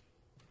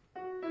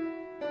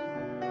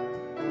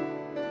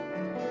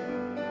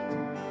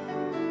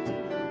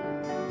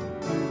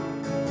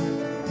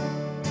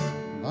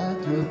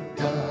 Light of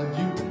God,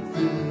 you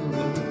fill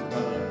the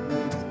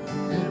darkness,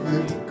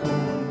 every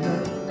corner,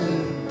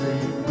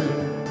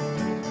 everywhere,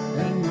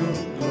 and your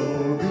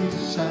glory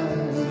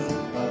shines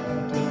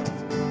about us.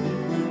 If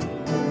we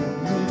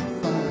only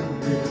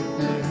find it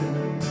there,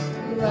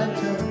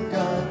 light of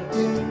God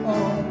in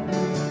all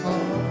we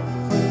offer,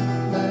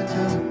 light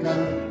of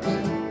God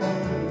in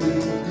all we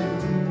do.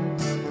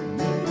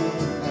 May the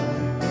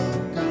light of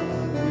God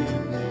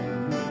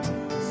remain.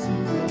 See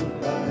the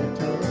light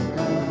of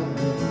God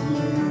in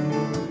you.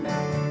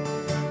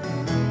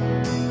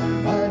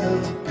 Light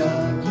of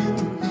God, you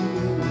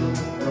heal the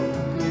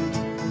broken.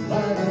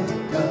 Light of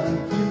God,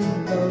 you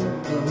love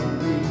the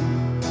weak.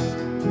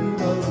 Through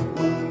the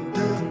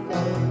wonder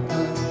of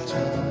a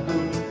child,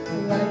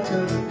 light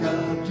of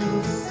God, you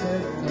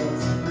set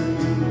us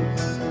free.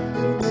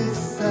 In this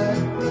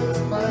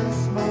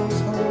sacrifice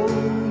most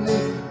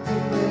holy,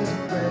 in this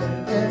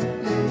bread and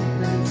in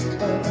this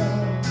cup,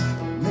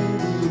 may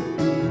we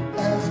be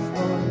as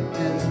one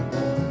and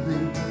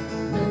only.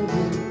 May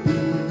we be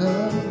the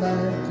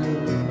light of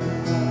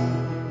God.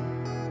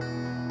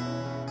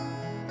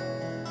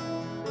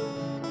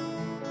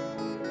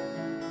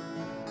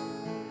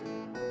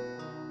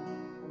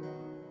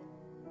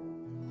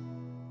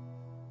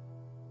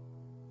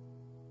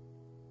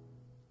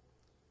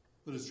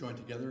 Let us join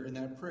together in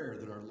that prayer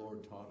that our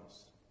Lord taught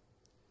us.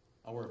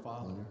 Our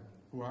Father,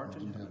 who art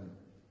in heaven,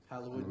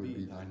 hallowed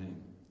be thy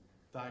name.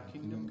 Thy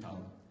kingdom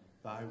come,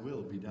 thy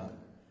will be done,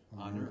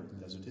 on earth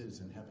as it is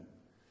in heaven.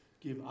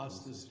 Give us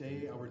this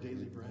day our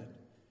daily bread,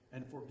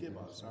 and forgive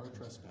us our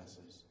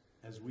trespasses,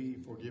 as we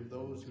forgive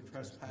those who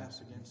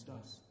trespass against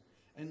us.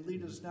 And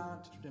lead us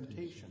not to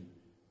temptation,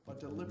 but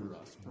deliver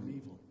us from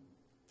evil.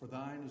 For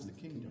thine is the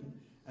kingdom,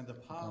 and the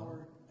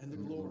power, and the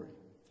glory,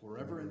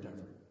 forever and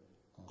ever.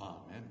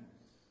 Amen.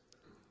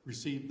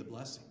 Receive the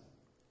blessing.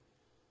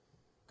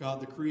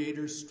 God the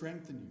Creator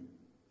strengthen you.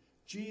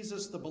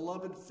 Jesus the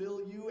Beloved fill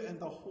you, and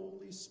the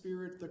Holy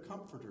Spirit the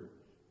Comforter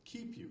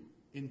keep you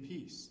in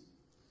peace.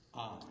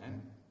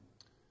 Amen.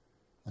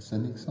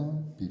 Ascending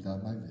song, Be Thou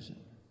My Vision.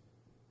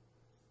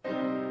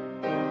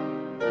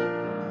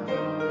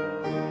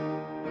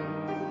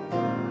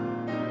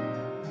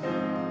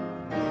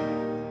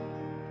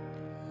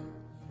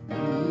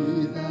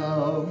 Be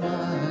thou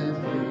my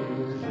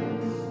vision,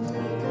 O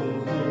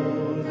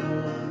Lord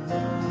of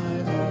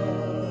my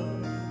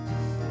heart.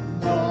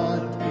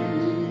 Not be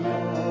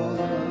all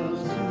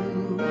else to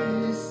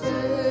me,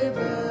 save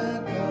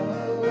that thou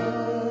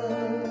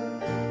art.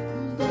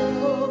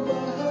 Thou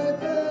my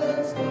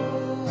best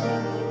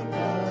Lord,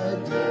 my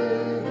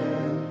day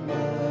and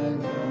my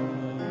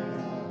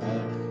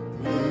night,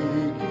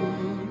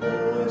 waking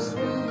or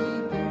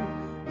sleeping,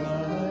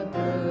 thy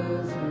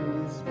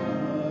presence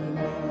my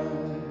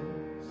life.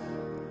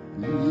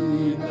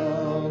 Be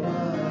thou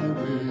my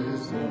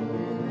wisdom,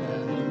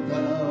 and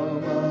thou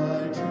my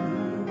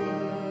true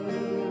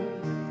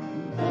word,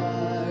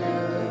 my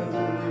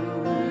ever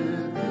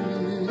with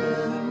thee,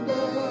 and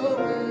thou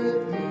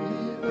with me,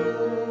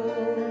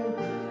 Lord.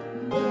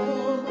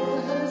 Thou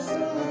my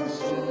soul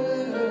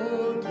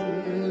shelter,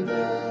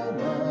 thou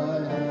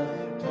my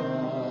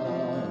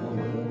tower,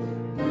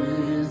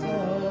 praise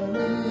thou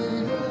me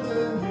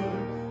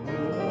heavenward,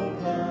 O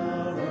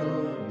power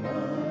of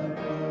my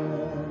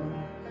God.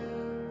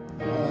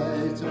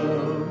 Light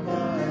of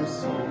my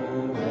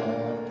soul,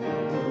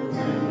 outpouring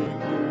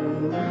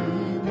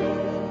glory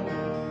one,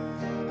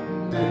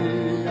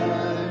 may I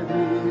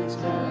reach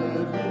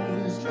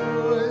heaven's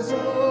joys, O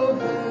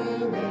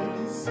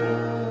heaven's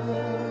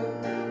sun.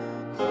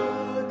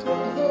 Heart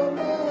of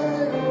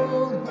my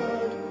own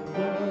heart,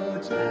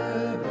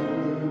 whatever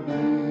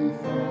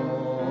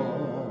befall,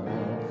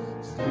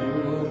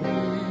 still be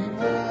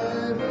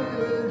my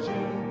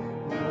vision,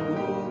 O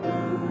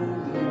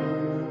ruler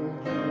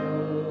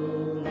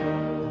of all.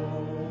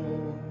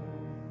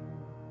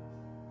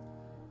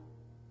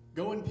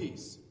 Go in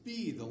peace.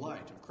 Be the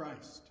light of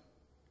Christ.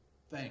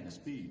 Thanks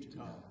be to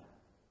God.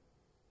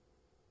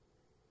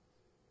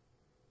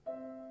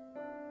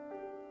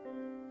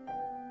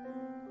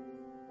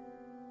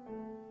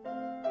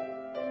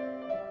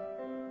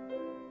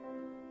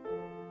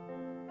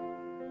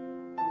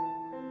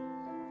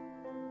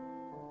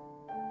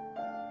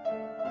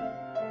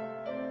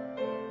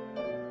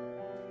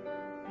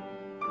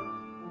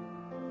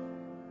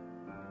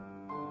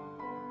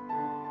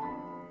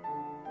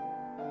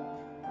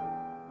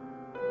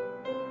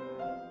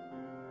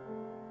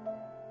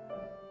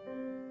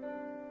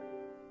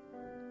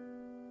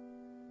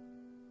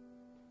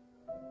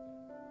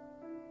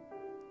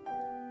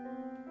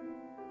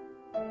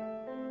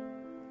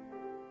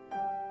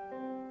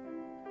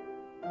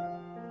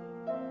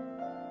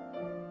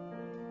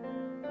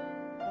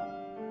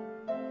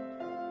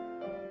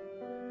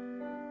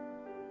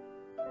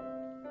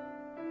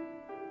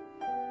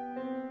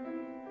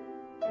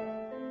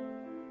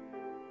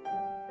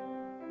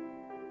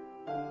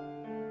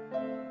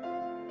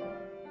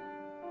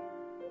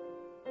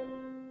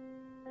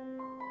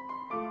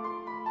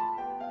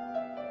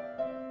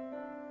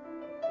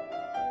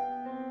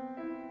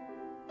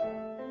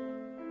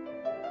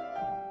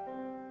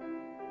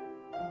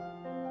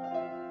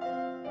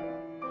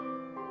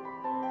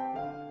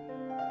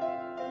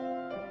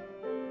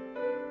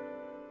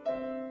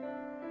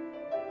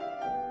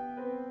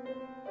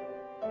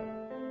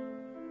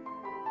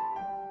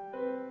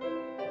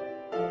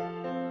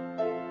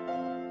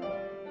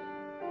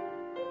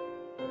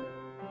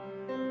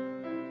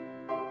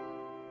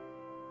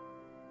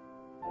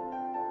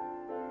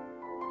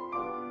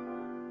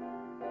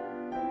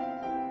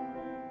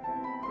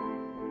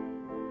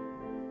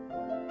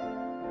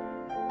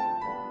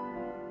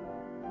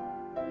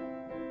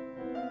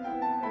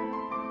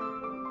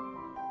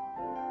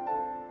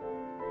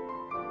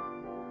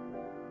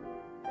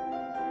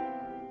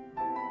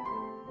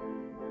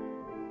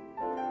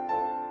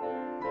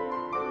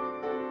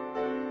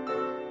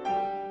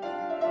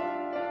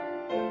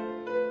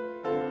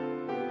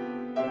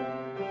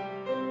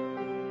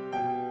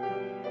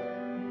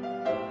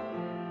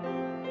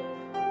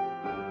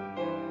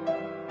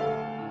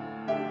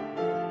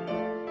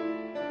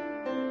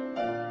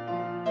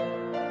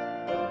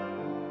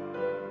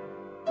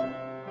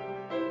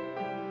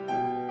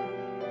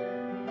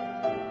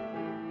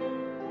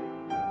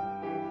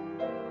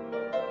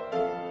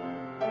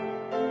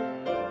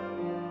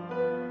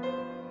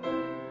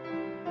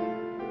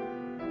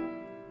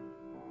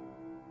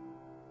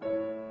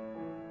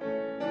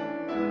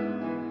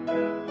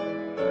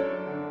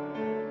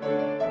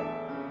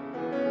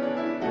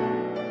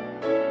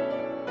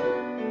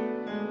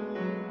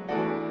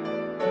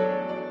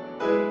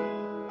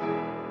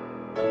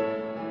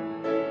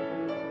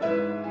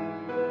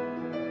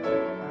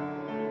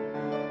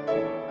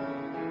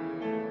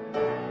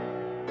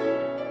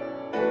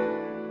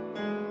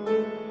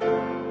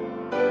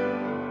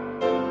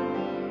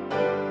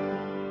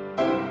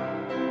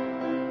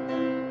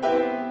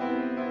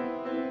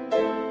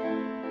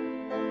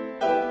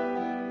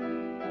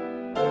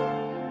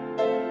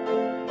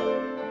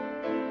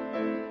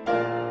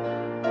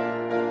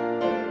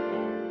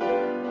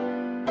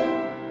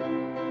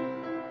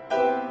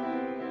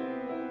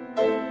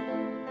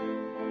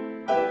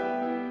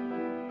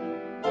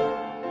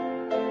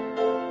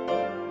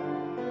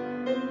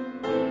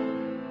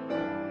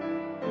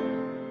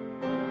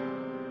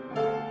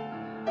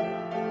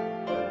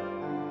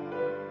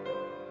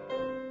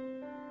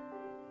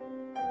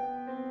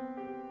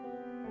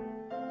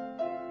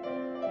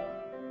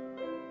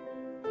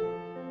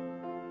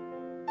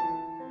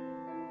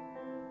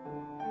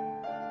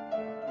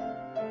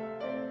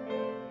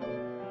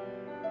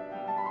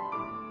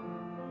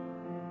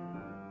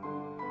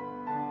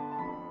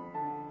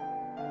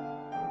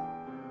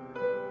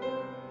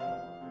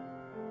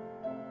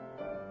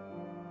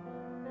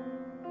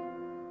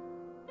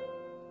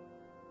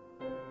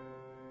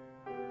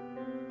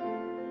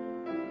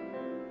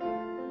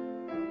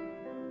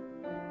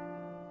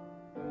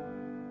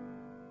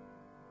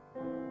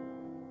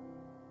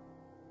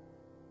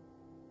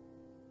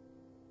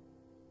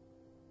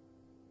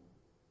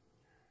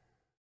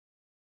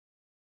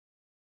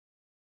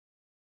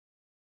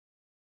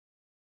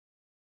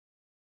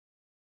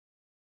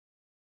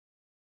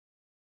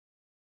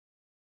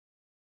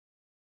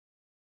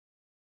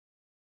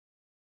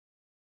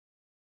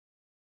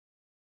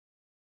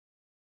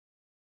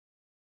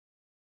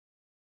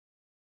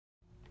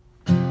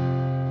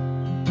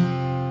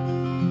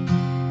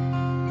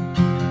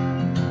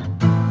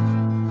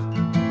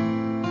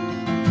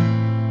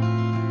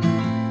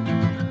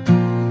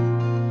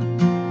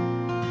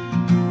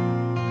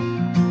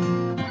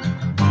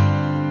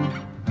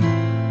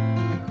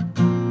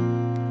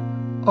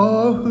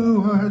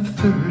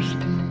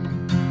 thirsty,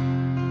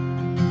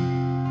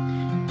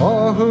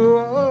 all who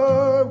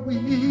are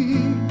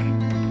weak,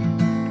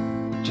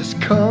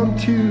 just come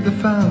to the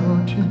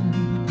fountain.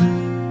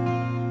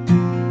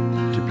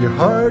 Dip your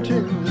heart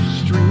in the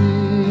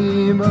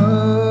stream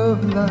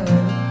of life.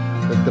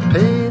 Let the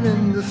pain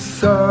and the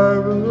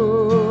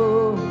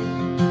sorrow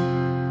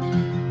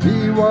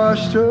be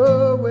washed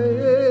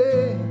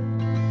away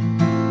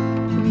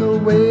in the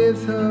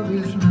waves of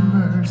His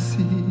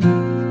mercy.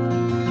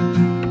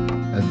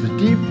 As the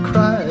deep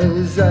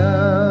cries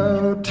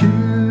out to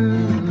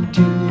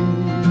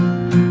deep,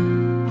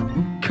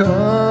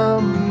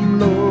 come,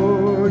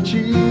 Lord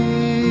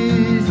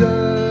Jesus,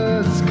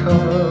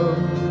 come.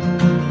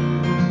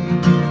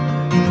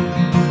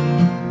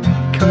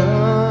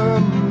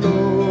 Come,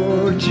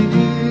 Lord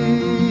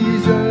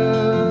Jesus,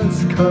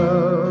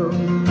 come.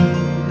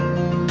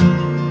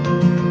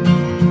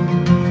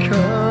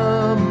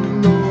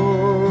 Come,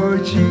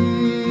 Lord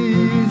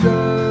Jesus,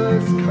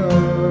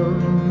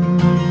 come.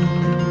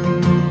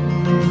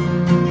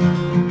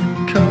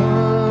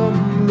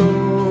 Come,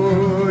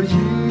 Lord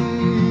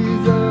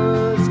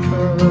Jesus,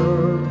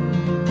 come.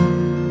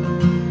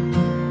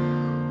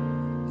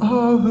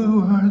 All who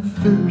are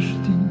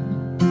thirsty,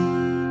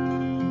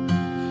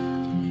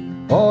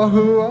 all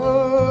who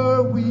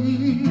are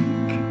weak,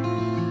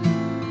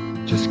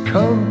 just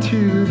come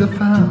to the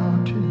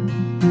fountain.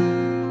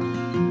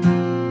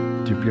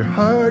 Dip your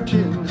heart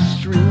in the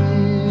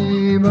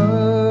stream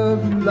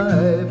of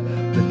life.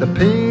 Let the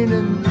pain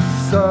and the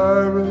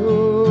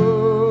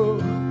sorrow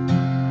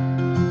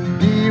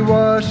be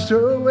washed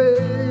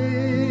away